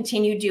people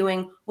continue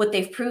doing what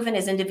they've proven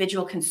as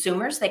individual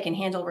consumers they can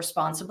handle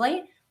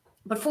responsibly.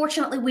 But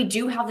fortunately, we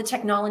do have the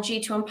technology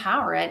to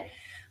empower it.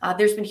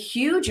 There's been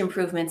huge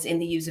improvements in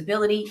the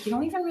usability. You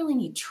don't even really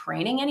need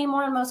training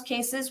anymore in most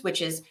cases,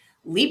 which is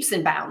leaps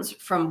and bounds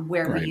from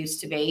where we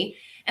used to be.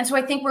 And so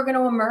I think we're going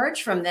to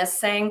emerge from this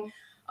saying,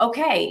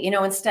 okay,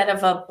 instead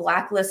of a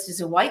blacklist is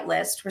a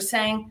whitelist, we're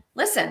saying,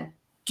 listen,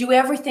 do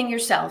everything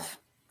yourself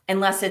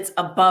unless it's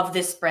above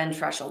this spend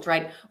threshold,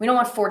 right? We don't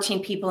want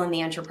 14 people in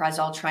the enterprise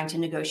all trying to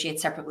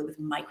negotiate separately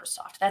with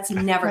Microsoft. That's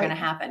never going to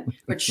happen,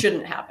 or it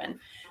shouldn't happen.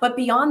 But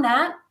beyond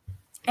that,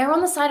 err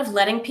on the side of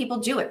letting people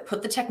do it.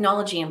 Put the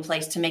technology in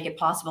place to make it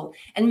possible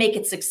and make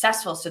it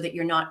successful so that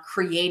you're not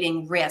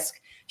creating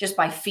risk just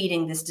by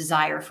feeding this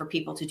desire for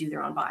people to do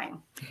their own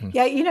buying.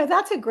 Yeah,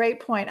 that's a great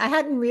point. I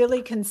hadn't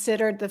really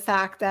considered the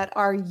fact that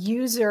our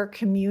user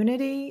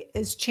community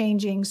is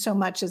changing so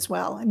much as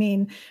well. I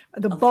mean,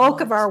 the bulk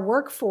of our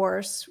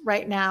workforce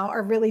right now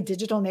are really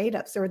digital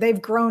natives, or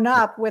they've grown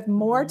up with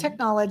more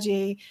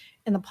technology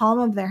in the palm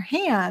of their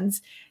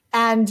hands.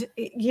 And,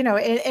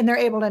 and they're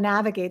able to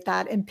navigate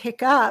that and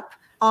pick up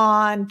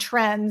on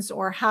trends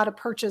or how to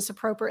purchase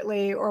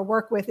appropriately or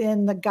work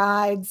within the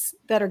guides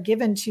that are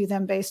given to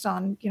them based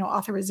on,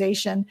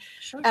 authorization.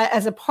 Sure.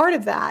 As a part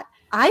of that.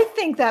 I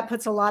think that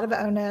puts a lot of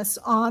onus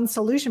on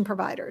solution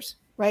providers,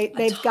 right?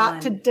 They've got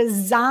to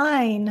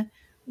design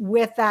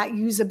with that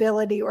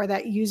usability or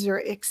that user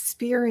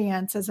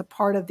experience as a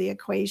part of the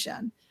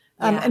equation.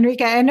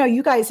 Enrique, I know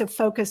you guys have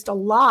focused a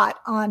lot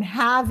on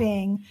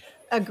having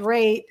a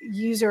great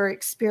user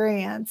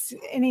experience.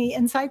 Any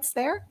insights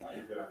there?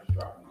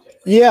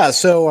 Yeah,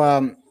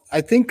 so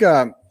I think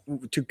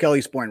to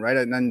Kelly's point, right,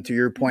 and then to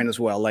your point as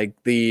well, like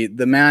the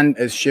demand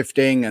is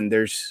shifting, and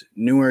there's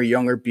newer,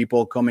 younger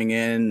people coming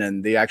in,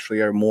 and they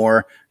actually are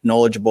more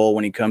knowledgeable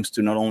when it comes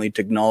to not only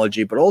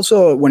technology, but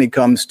also when it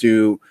comes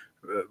to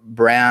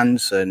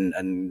brands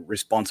and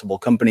responsible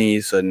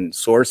companies and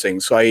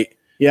sourcing. So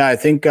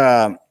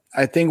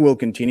I think we'll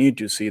continue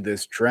to see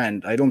this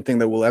trend. I don't think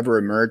that we'll ever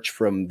emerge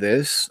from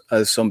this,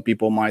 as some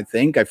people might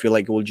think. I feel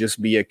like it will just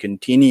be a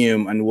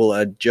continuum, and we'll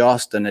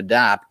adjust and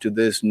adapt to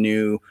this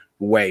new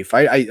wave.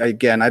 I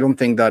don't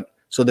think that.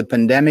 So the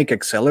pandemic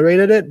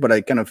accelerated it, but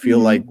I kind of feel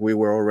like we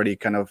were already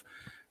kind of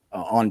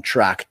on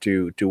track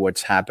to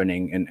what's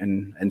happening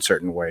in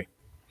certain way.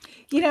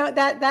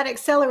 That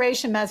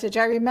acceleration message,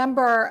 I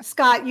remember,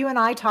 Scott, you and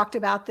I talked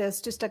about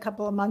this just a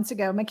couple of months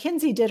ago.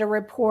 McKinsey did a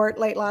report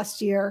late last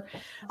year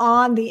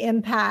on the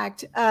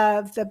impact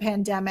of the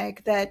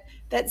pandemic that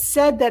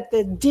said that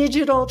the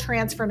digital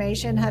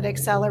transformation had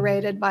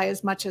accelerated by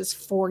as much as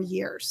 4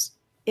 years.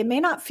 It may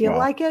not feel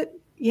like it.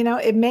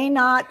 It may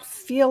not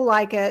feel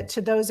like it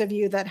to those of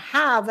you that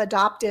have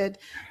adopted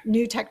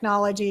new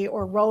technology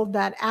or rolled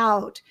that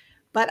out.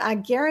 But I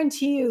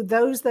guarantee you,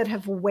 those that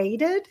have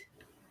waited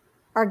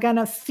are going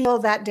to feel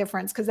that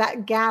difference, because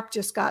that gap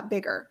just got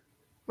bigger,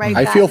 right?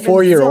 I feel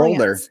 4 year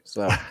older.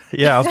 So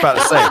yeah, I was about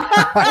to say,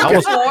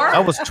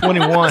 I was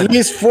 21.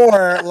 He's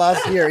 4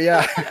 last year.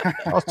 Yeah.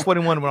 I was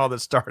 21 when all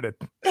this started.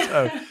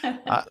 So,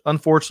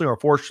 unfortunately or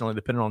fortunately,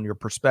 depending on your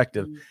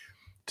perspective,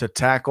 to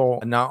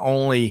tackle not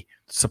only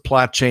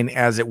supply chain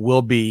as it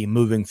will be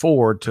moving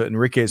forward, to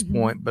Enrique's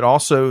point, but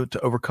also to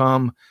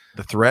overcome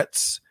the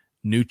threats,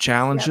 new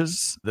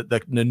challenges,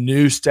 the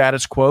new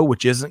status quo,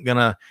 which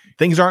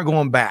things aren't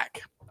going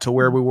back to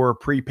where we were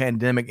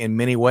pre-pandemic in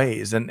many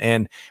ways.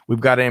 And we've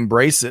got to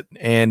embrace it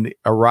and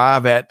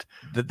arrive at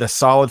the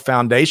solid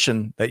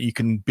foundation that you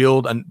can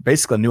build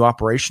basically a new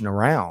operation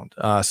around.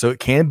 So it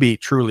can be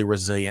truly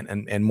resilient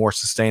and more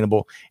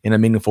sustainable in a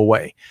meaningful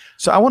way.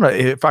 So I want to,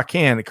 if I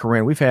can,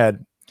 Corinne, we've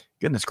had,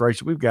 goodness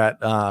gracious, we've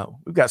got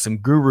some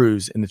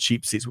gurus in the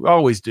cheap seats. We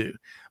always do,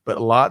 but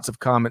lots of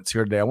comments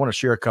here today. I want to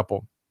share a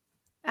couple.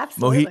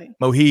 Absolutely.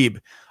 Mohib,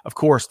 of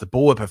course, the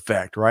bullwhip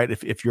effect, right?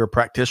 If you're a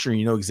practitioner,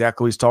 you know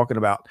exactly what he's talking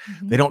about.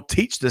 They don't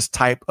teach these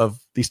type of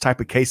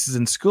cases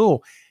in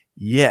school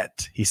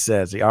yet, he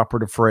says, the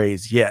operative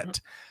phrase, yet.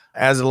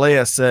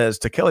 Azalea says,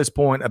 to Kelly's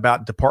point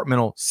about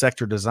departmental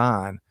sector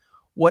design,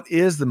 what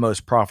is the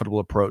most profitable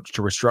approach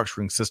to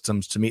restructuring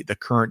systems to meet the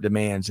current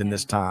demands in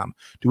this time?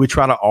 Do we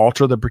try to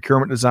alter the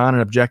procurement design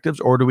and objectives,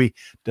 or do we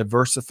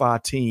diversify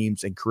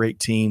teams and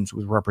create teams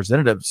with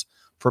representatives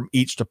from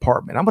each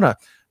department?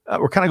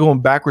 We're kind of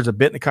going backwards a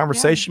bit in the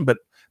conversation, but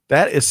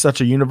that is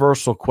such a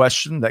universal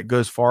question that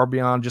goes far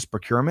beyond just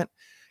procurement.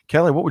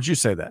 Kelly, what would you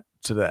say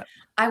to that?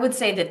 I would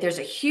say that there's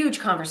a huge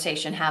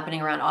conversation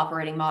happening around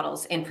operating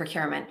models in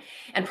procurement,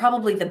 and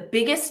probably the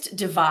biggest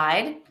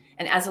divide,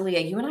 and Azalea,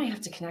 you and I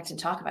have to connect and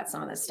talk about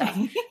some of this stuff.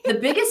 The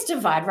biggest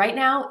divide right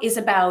now is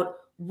about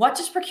what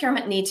does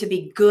procurement need to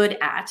be good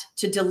at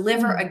to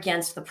deliver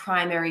against the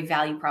primary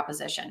value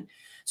proposition.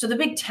 So the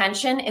big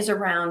tension is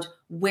around,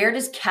 where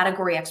does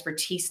category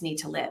expertise need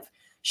to live?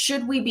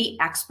 Should we be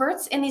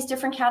experts in these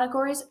different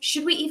categories?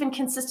 Should we even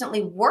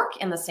consistently work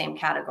in the same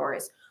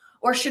categories?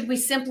 Or should we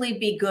simply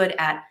be good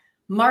at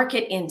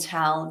market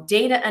intel,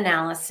 data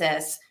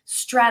analysis,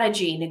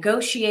 strategy,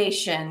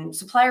 negotiation,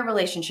 supplier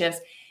relationships,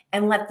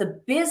 and let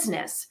the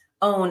business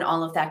own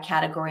all of that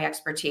category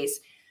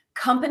expertise?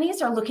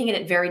 Companies are looking at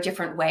it very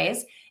different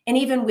ways. And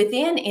even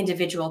within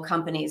individual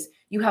companies,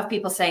 you have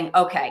people saying,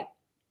 okay,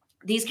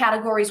 these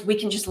categories, we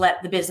can just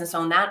let the business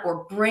own that,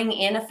 or bring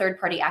in a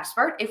third-party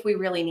expert if we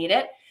really need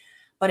it.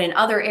 But in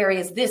other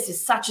areas, this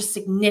is such a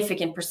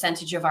significant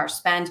percentage of our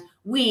spend.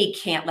 We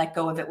can't let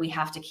go of it. We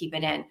have to keep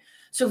it in.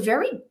 So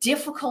very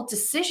difficult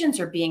decisions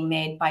are being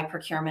made by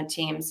procurement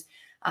teams.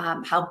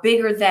 How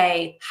big are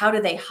they? How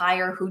do they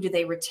hire? Who do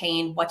they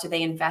retain? What do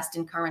they invest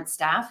in current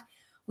staff?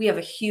 We have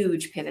a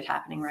huge pivot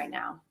happening right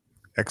now.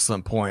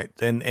 Excellent point.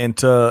 And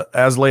to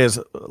Azalea's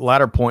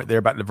latter point there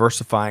about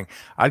diversifying,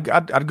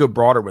 I'd go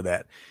broader with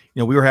that.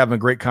 We were having a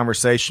great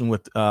conversation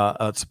with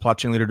a supply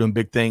chain leader doing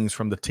big things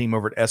from the team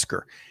over at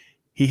Esker.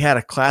 he had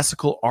a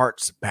classical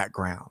arts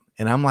background.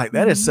 And I'm like,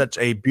 that is such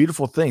a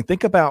beautiful thing.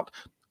 Think about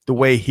the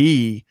way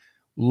he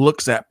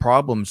looks at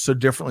problems so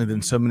differently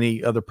than so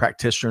many other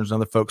practitioners and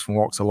other folks from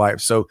walks of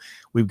life. So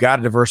we've got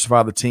to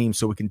diversify the team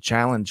so we can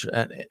challenge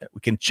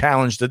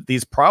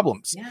these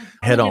problems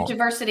head on.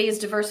 Diversity is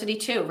diversity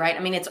too, right? I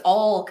mean, it's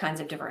all kinds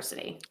of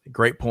diversity.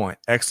 Great point.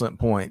 Excellent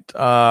point.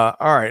 All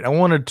right. I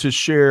wanted to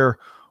share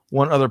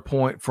one other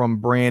point from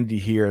Brandy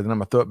here. Then I'm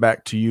going to throw it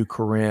back to you,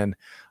 Corinne.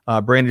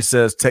 Brandy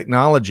says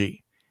technology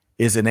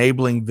is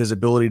enabling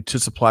visibility to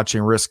supply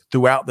chain risk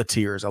throughout the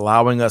tiers,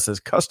 allowing us as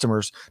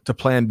customers to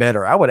plan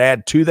better. I would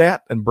add to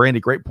that, and Brandy,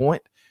 great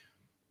point.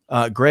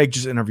 Greg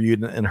just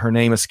interviewed, and her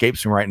name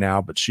escapes me right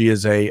now, but she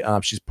is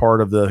she's part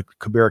of the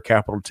Kubera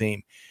Capital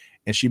team,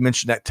 and she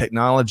mentioned that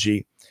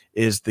technology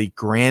is the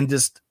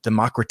grandest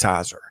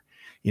democratizer,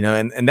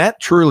 and that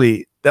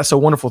truly, that's a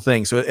wonderful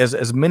thing. So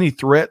as many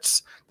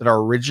threats that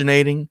are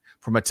originating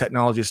from a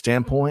technology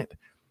standpoint,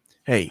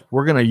 hey,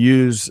 we're going to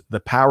use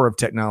the power of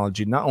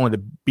technology not only to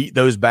beat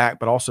those back,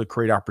 but also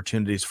create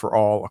opportunities for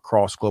all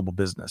across global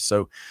business.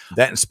 So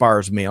that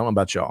inspires me. I don't know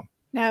about y'all.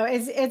 No,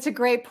 it's a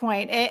great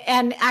point.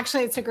 And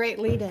actually, it's a great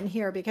lead in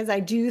here because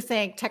I do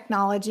think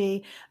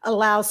technology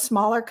allows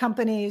smaller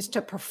companies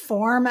to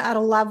perform at a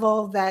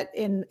level that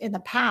in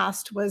the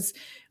past was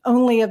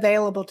only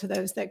available to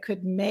those that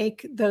could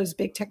make those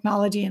big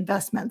technology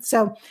investments.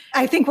 So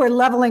I think we're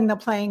leveling the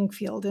playing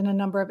field in a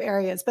number of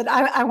areas. But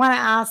I want to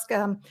ask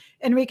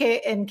Enrique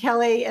and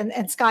Kelly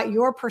and Scott,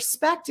 your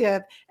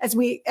perspective as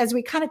we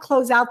kind of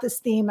close out this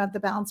theme of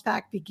the Bounce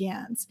Back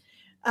Begins.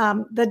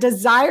 The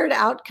desired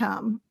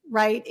outcome,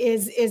 right,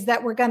 is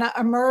that we're going to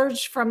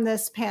emerge from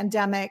this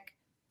pandemic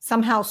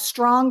somehow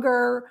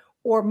stronger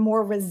or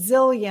more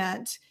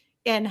resilient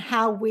in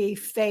how we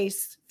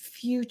face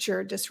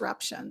future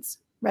disruptions,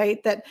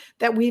 right?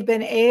 That we've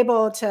been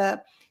able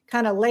to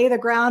kind of lay the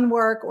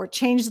groundwork or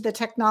change the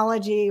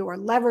technology or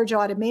leverage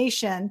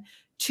automation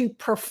to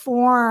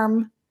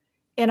perform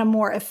in a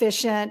more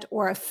efficient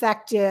or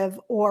effective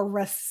or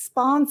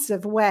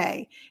responsive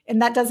way.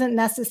 And that doesn't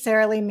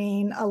necessarily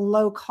mean a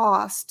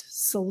low-cost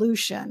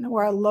solution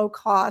or a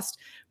low-cost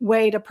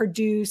way to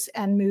produce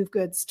and move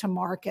goods to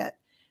market.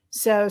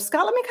 So,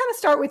 Scott, let me kind of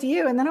start with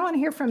you, and then I want to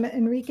hear from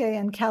Enrique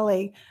and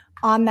Kelly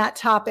on that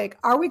topic.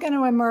 Are we going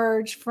to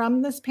emerge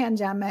from this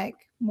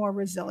pandemic more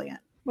resilient?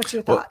 What's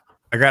your thought? Well,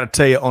 I got to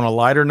tell you, on a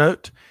lighter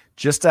note,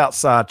 just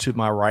outside to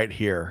my right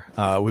here,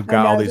 we've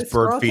got all these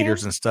bird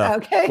feeders and stuff.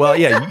 Okay. Well,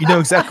 yeah, you know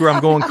exactly where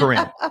I'm going,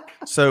 Corinne.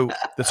 So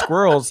the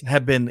squirrels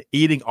have been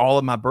eating all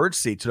of my bird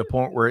seed to the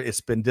point where it's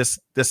been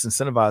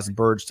disincentivizing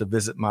birds to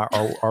visit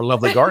our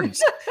lovely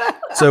gardens.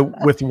 So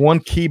with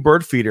one key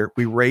bird feeder,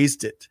 we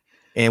raised it,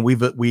 and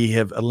we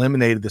have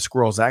eliminated the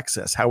squirrels'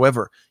 access.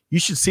 However, you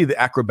should see the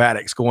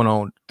acrobatics going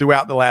on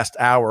throughout the last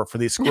hour for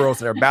these squirrels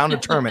that are bound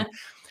and determined.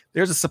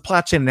 There's a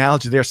supply chain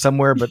analogy there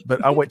somewhere, but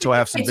I'll wait till I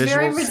have some visuals.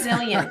 Very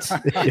resilient.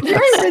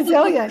 Very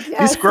resilient. Yes.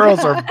 These squirrels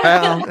are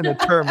bound and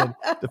determined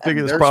to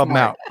figure this problem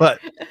out.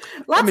 But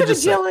lots of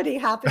agility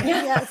happening.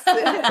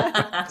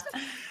 Yes.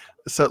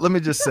 So let me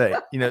just say,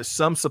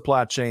 some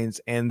supply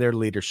chains and their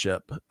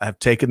leadership have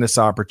taken this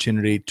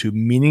opportunity to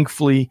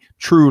meaningfully,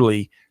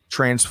 truly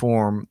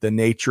transform the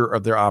nature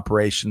of their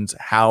operations,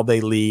 how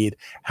they lead,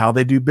 how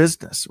they do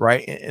business,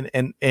 right?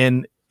 And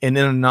in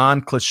a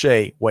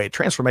non-cliche way.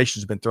 Transformation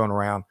has been thrown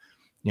around,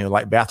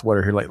 like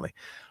bathwater here lately.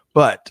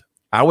 But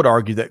I would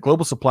argue that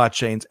global supply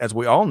chains, as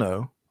we all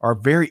know, are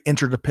very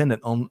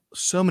interdependent on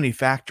so many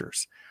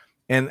factors.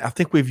 And I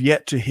think we've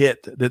yet to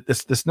hit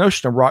this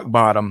notion of rock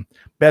bottom,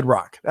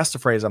 bedrock. That's the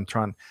phrase I'm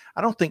trying.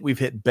 I don't think we've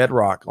hit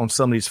bedrock on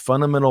some of these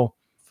fundamental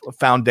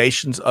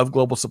foundations of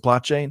global supply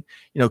chain.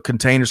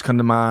 Containers come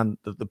to mind,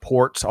 the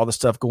ports, all the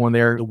stuff going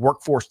there, the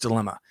workforce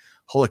dilemma.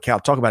 Holy cow,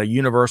 talk about a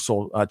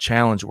universal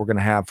challenge we're going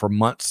to have for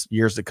months,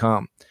 years to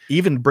come.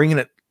 Even bringing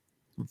it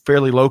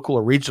fairly local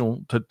or regional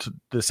to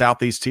the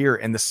Southeast here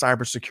and the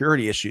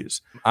cybersecurity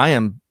issues. I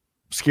am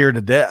scared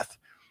to death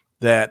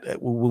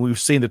that when we've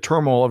seen the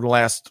turmoil over the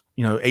last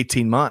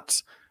 18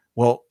 months,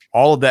 well,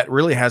 all of that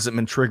really hasn't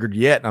been triggered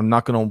yet. I'm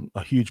knocking on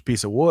a huge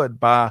piece of wood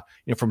by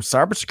from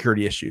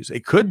cybersecurity issues.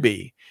 It could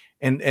be,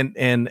 and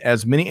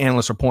as many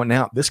analysts are pointing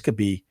out, this could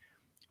be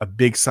a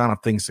big sign of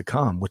things to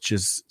come, which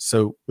is,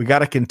 so we got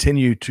to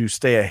continue to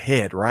stay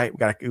ahead, right? We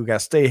got to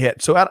stay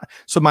ahead.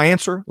 So my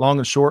answer, long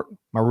and short,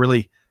 my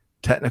really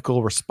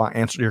technical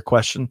answer to your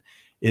question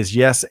is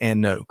yes and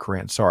no,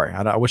 Corinne. Sorry.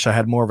 I wish I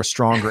had more of a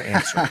stronger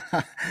answer.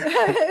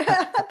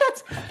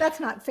 That's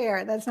not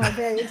fair. That's not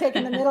fair. You're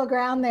taking the middle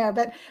ground there,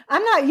 but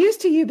I'm not used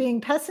to you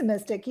being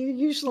pessimistic. You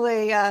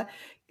usually,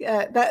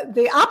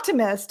 the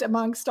optimist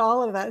amongst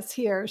all of us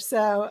here.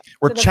 So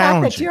we're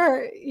challenging.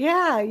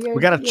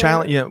 We got to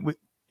challenge.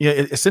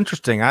 It's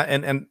interesting.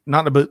 And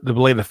not to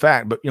belay the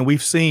fact, but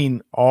we've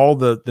seen all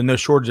the no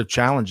shortage of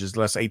challenges the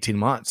last 18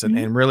 months,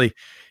 and really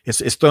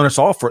it's thrown us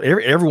all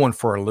everyone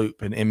for a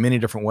loop in many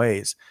different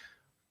ways.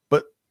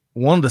 But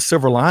one of the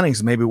silver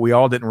linings maybe we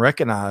all didn't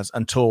recognize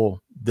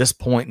until this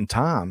point in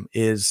time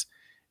is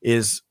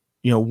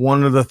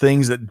one of the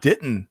things that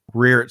didn't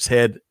rear its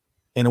head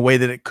in a way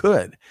that it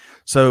could.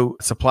 So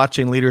supply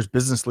chain leaders,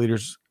 business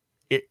leaders,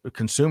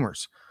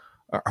 consumers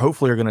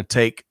hopefully are going to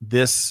take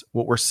this,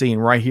 what we're seeing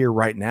right here,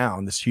 right now,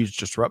 and this huge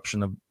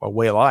disruption of a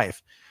way of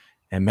life,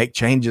 and make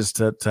changes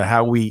to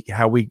how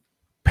we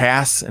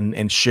pass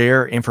and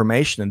share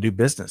information and do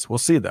business. We'll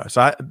see though.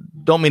 So I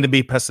don't mean to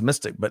be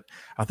pessimistic, but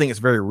I think it's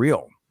very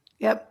real.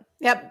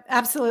 Yep,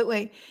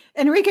 absolutely.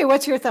 Enrique,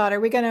 what's your thought? Are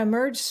we going to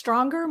emerge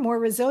stronger, more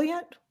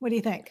resilient? What do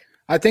you think?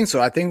 I think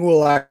so. I think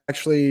we'll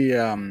actually,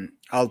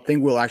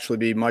 we'll actually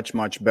be much,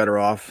 much better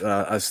off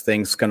as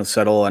things kind of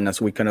settle and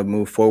as we kind of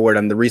move forward.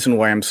 And the reason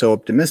why I'm so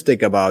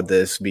optimistic about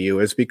this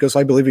view is because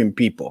I believe in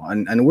people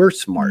and we're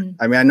smart.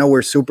 I mean, I know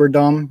we're super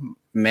dumb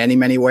many,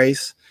 many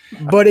ways,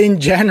 but in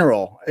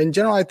general,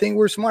 I think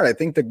we're smart. I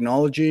think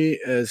technology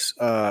is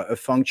a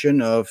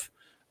function of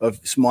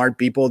smart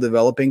people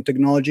developing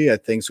technology. I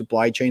think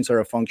supply chains are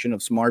a function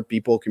of smart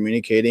people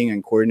communicating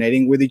and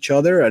coordinating with each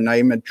other. And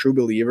I'm a true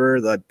believer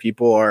that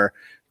people are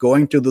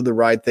going to do the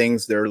right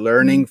things. They're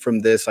learning from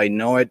this. I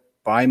know it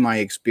by my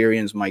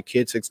experience, my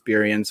kids'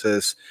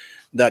 experiences,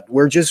 that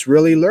we're just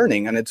really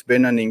learning. And it's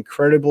been an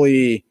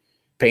incredibly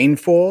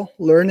painful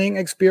learning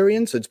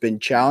experience. It's been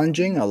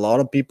challenging. A lot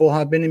of people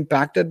have been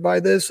impacted by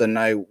this, and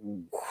I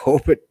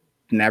hope it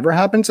never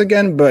happens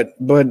again, but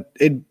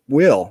it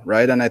will,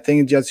 right? And I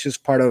think that's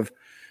just part of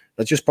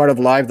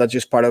life. That's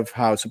just part of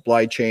how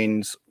supply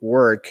chains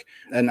work.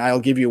 And I'll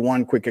give you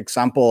one quick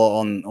example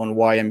on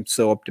why I'm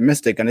so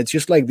optimistic. And it's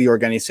just like the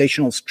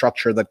organizational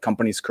structure that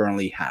companies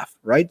currently have,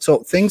 right? So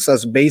things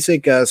as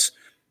basic as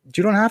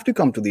you don't have to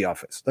come to the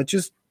office. That's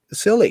just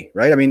silly,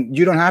 right? I mean,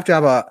 you don't have to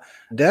have a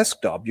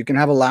desktop. You can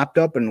have a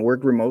laptop and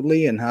work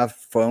remotely and have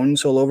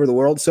phones all over the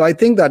world. So I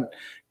think that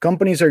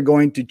companies are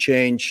going to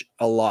change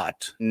a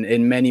lot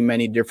in many,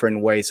 many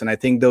different ways. And I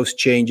think those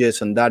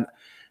changes and that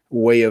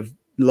way of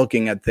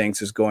looking at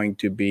things is going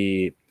to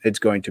be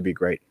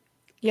great.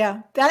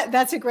 Yeah,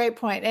 that's a great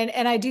point.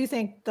 And I do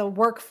think the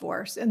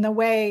workforce and the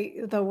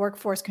way the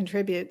workforce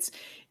contributes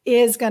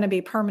is going to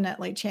be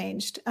permanently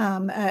changed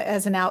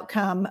as an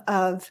outcome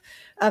of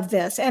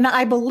this. And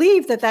I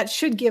believe that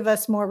should give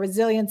us more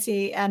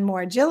resiliency and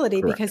more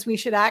agility. Correct. Because we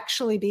should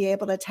actually be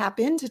able to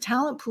tap into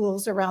talent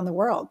pools around the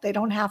world. They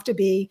don't have to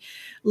be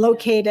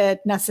located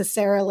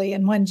necessarily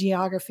in one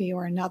geography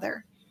or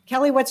another.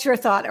 Kelly, what's your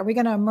thought? Are we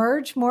going to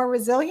emerge more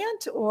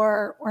resilient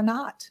or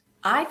not?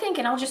 I think,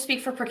 and I'll just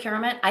speak for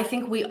procurement, I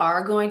think we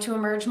are going to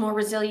emerge more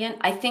resilient.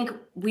 I think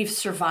we've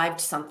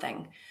survived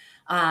something.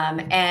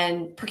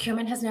 And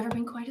procurement has never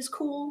been quite as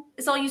cool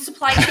as all you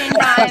supply chain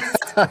guys.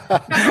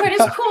 Not quite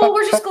as cool.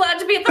 We're just glad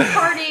to be at the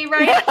party,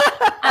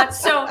 right?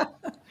 So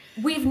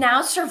we've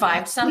now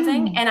survived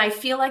something. And I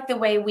feel like the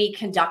way we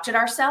conducted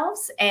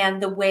ourselves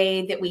and the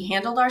way that we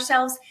handled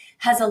ourselves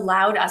has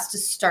allowed us to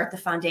start the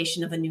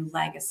foundation of a new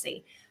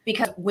legacy.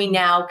 Because we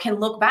now can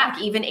look back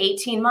even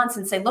 18 months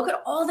and say, look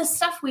at all the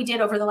stuff we did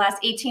over the last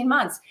 18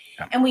 months.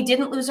 Yeah. And we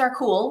didn't lose our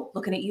cool.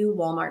 Looking at you,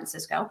 Walmart and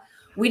Cisco.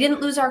 We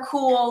didn't lose our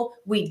cool.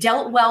 We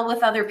dealt well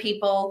with other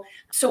people.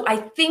 So I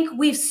think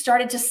we've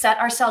started to set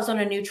ourselves on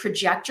a new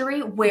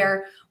trajectory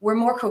where we're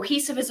more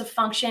cohesive as a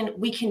function.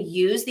 We can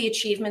use the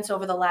achievements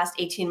over the last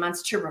 18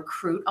 months to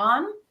recruit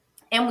on.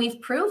 And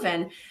we've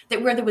proven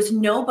that where there was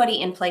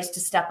nobody in place to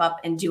step up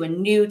and do a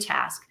new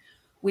task,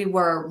 we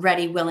were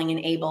ready, willing, and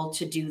able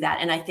to do that.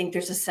 And I think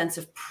there's a sense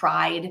of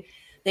pride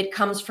that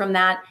comes from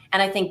that.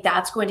 And I think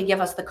that's going to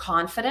give us the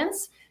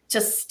confidence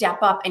to step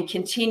up and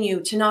continue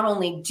to not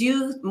only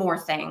do more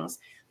things,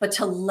 but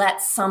to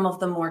let some of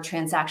the more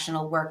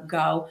transactional work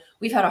go.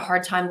 We've had a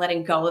hard time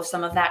letting go of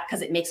some of that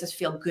because it makes us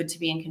feel good to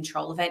be in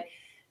control of it.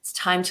 It's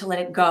time to let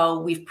it go.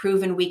 We've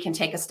proven we can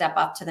take a step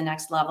up to the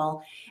next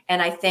level. And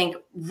I think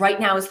right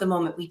now is the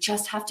moment. We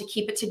just have to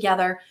keep it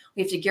together.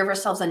 We have to give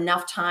ourselves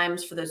enough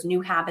times for those new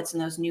habits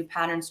and those new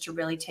patterns to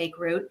really take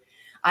root.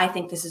 I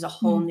think this is a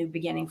whole new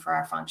beginning for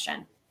our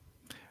function.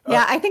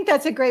 Yeah, I think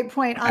that's a great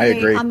point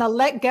on the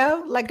let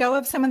go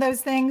of some of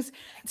those things.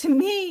 To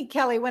me,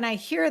 Kelly, when I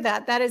hear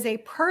that, that is a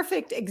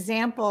perfect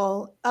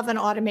example of an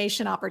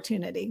automation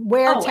opportunity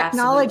where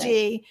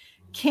technology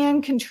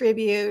can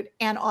contribute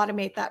and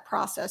automate that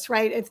process,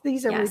 right?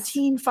 These are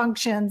routine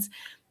functions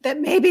that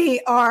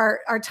maybe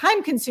are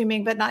time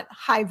consuming, but not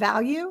high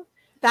value.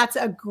 That's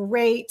a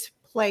great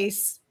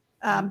place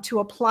to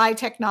apply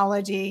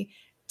technology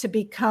to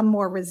become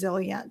more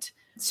resilient.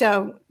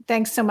 So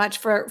thanks so much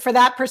for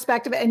that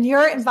perspective. And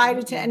you're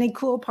invited to any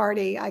cool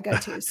party I go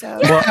to. So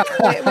we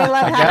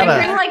love having you. I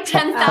bring like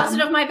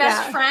 10,000 of my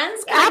best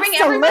friends. Can I bring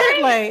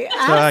everybody?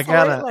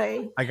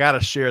 Absolutely. I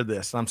gotta share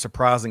this. I'm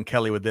surprising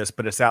Kelly with this,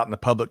 but it's out in the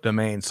public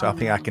domain, so I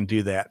think I can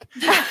do that.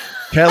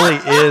 Kelly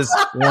is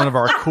one of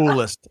our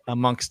coolest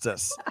amongst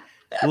us.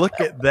 look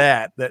at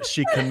that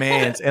she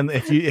commands. And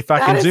if I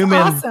That can is zoom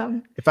awesome.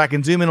 in, if I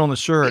can zoom in on the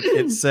shirt,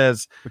 it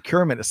says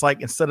procurement. It's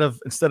like instead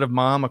of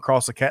mom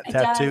across a cat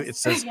tattoo, it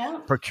says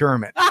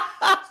procurement.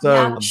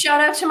 So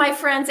shout out to my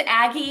friends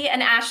Aggie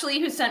and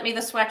Ashley who sent me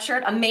the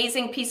sweatshirt.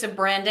 Amazing piece of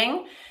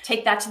branding.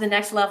 Take that to the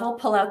next level.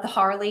 Pull out the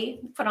Harley,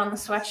 put on the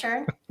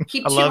sweatshirt.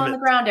 Keep two on the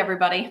ground,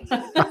 everybody.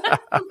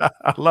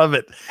 I love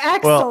it.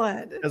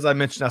 Excellent. Well, as I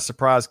mentioned, I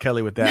surprised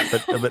Kelly with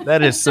that, but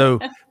that is so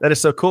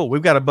cool.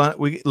 We've got a bunch.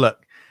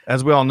 Look,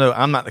 as we all know,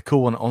 I'm not the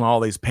cool one on all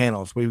these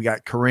panels. We've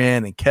got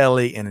Corinne and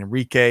Kelly and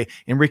Enrique.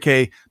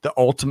 Enrique, the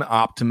ultimate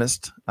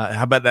optimist.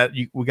 How about that?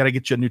 We got to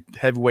get you a new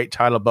heavyweight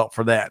title belt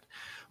for that.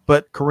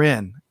 But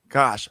Corinne,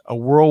 gosh, a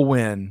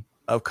whirlwind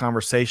of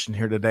conversation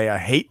here today. I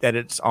hate that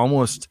it's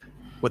almost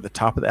the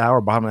top of the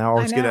hour, bottom of the hour. I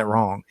always get that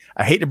wrong.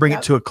 I hate to bring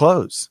it to a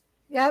close.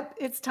 Yep,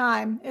 it's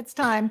time. It's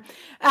time.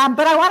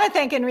 But I want to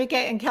thank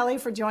Enrique and Kelly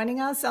for joining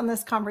us on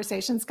this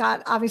conversation.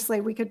 Scott, obviously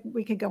we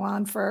could go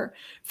on for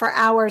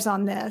hours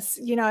on this.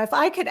 If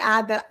I could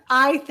add that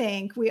I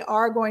think we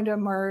are going to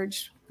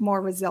emerge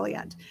more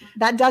resilient.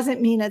 That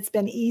doesn't mean it's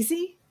been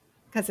easy,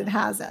 because it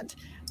hasn't.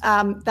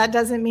 That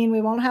doesn't mean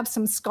we won't have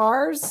some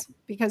scars,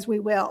 because we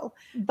will.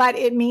 But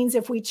it means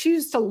if we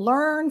choose to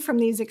learn from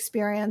these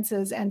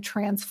experiences and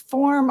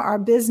transform our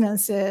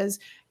businesses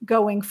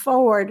going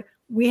forward,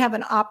 we have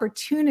an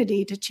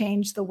opportunity to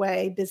change the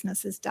way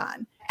business is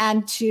done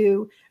and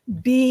to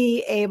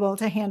be able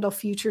to handle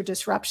future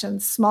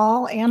disruptions,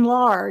 small and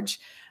large,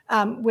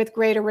 with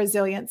greater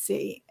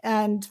resiliency.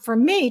 And for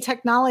me,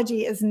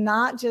 technology is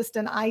not just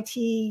an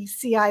IT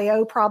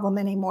CIO problem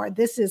anymore.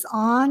 This is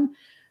on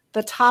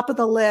the top of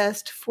the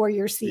list for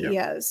your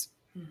CEOs,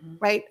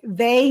 right?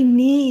 They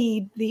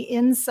need the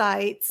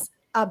insights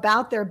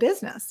about their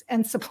business,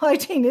 and supply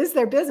chain is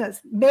their business.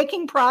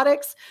 Making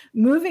products,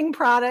 moving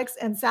products,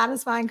 and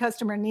satisfying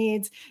customer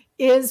needs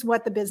is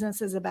what the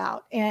business is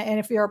about. And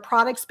if you're a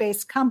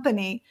products-based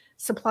company,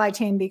 supply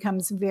chain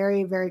becomes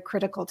very, very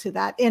critical to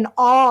that in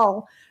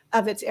all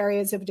of its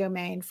areas of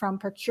domain, from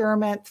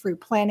procurement through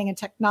planning and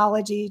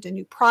technology to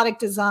new product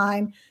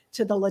design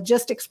to the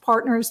logistics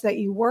partners that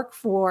you work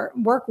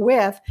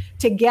with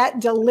to get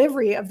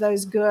delivery of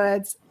those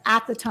goods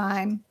at the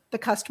time the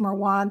customer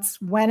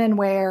wants, when and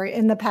where,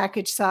 in the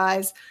package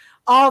size,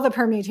 all the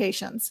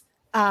permutations.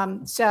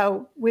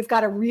 So we've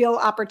got a real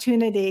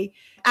opportunity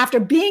after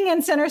being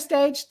in center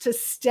stage to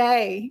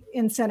stay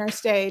in center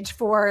stage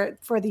for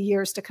the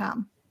years to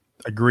come.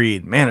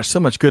 Agreed. Man, there's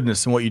so much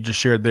goodness in what you just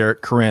shared there,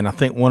 Corinne. I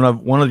think one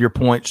of your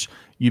points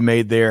you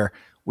made there,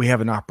 we have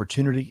an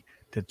opportunity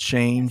to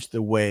change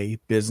the way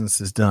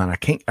business is done.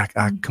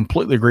 I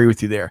completely agree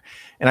with you there.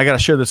 And I got to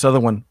share this other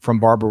one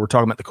from Barbara. We're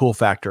talking about the cool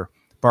factor.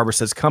 Barbara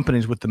says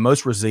companies with the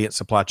most resilient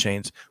supply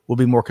chains will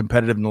be more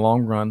competitive in the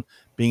long run,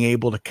 being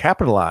able to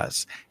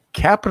capitalize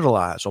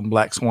on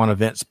black swan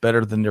events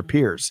better than their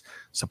peers.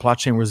 Supply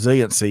chain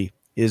resiliency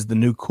is the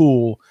new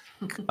cool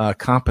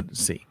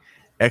competency.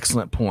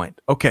 Excellent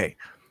point. Okay,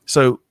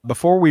 so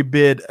before we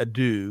bid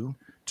adieu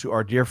to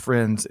our dear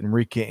friends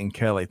Enrique and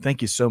Kelly,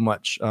 thank you so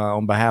much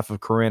on behalf of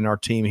Corinne and our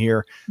team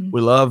here. We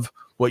love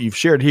what you've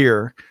shared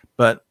here,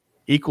 but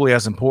equally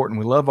as important,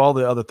 we love all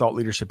the other thought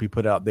leadership you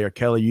put out there.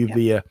 Kelly, you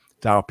via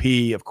Dial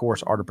P, of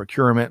course, Art of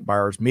Procurement,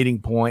 Buyer's Meeting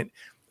Point.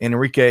 And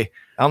Enrique,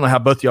 I don't know how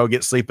both of y'all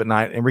get sleep at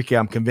night. Enrique,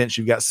 I'm convinced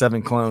you've got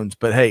 7 clones,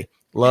 but hey,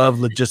 love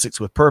Logistics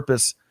with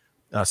Purpose,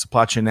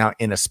 Supply Chain Now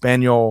in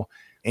Espanol,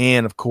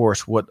 and of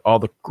course, what all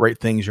the great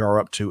things you are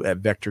up to at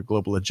Vector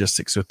Global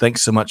Logistics. So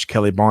thanks so much,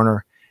 Kelly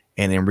Barner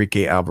and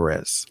Enrique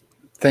Alvarez.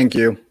 Thank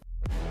you.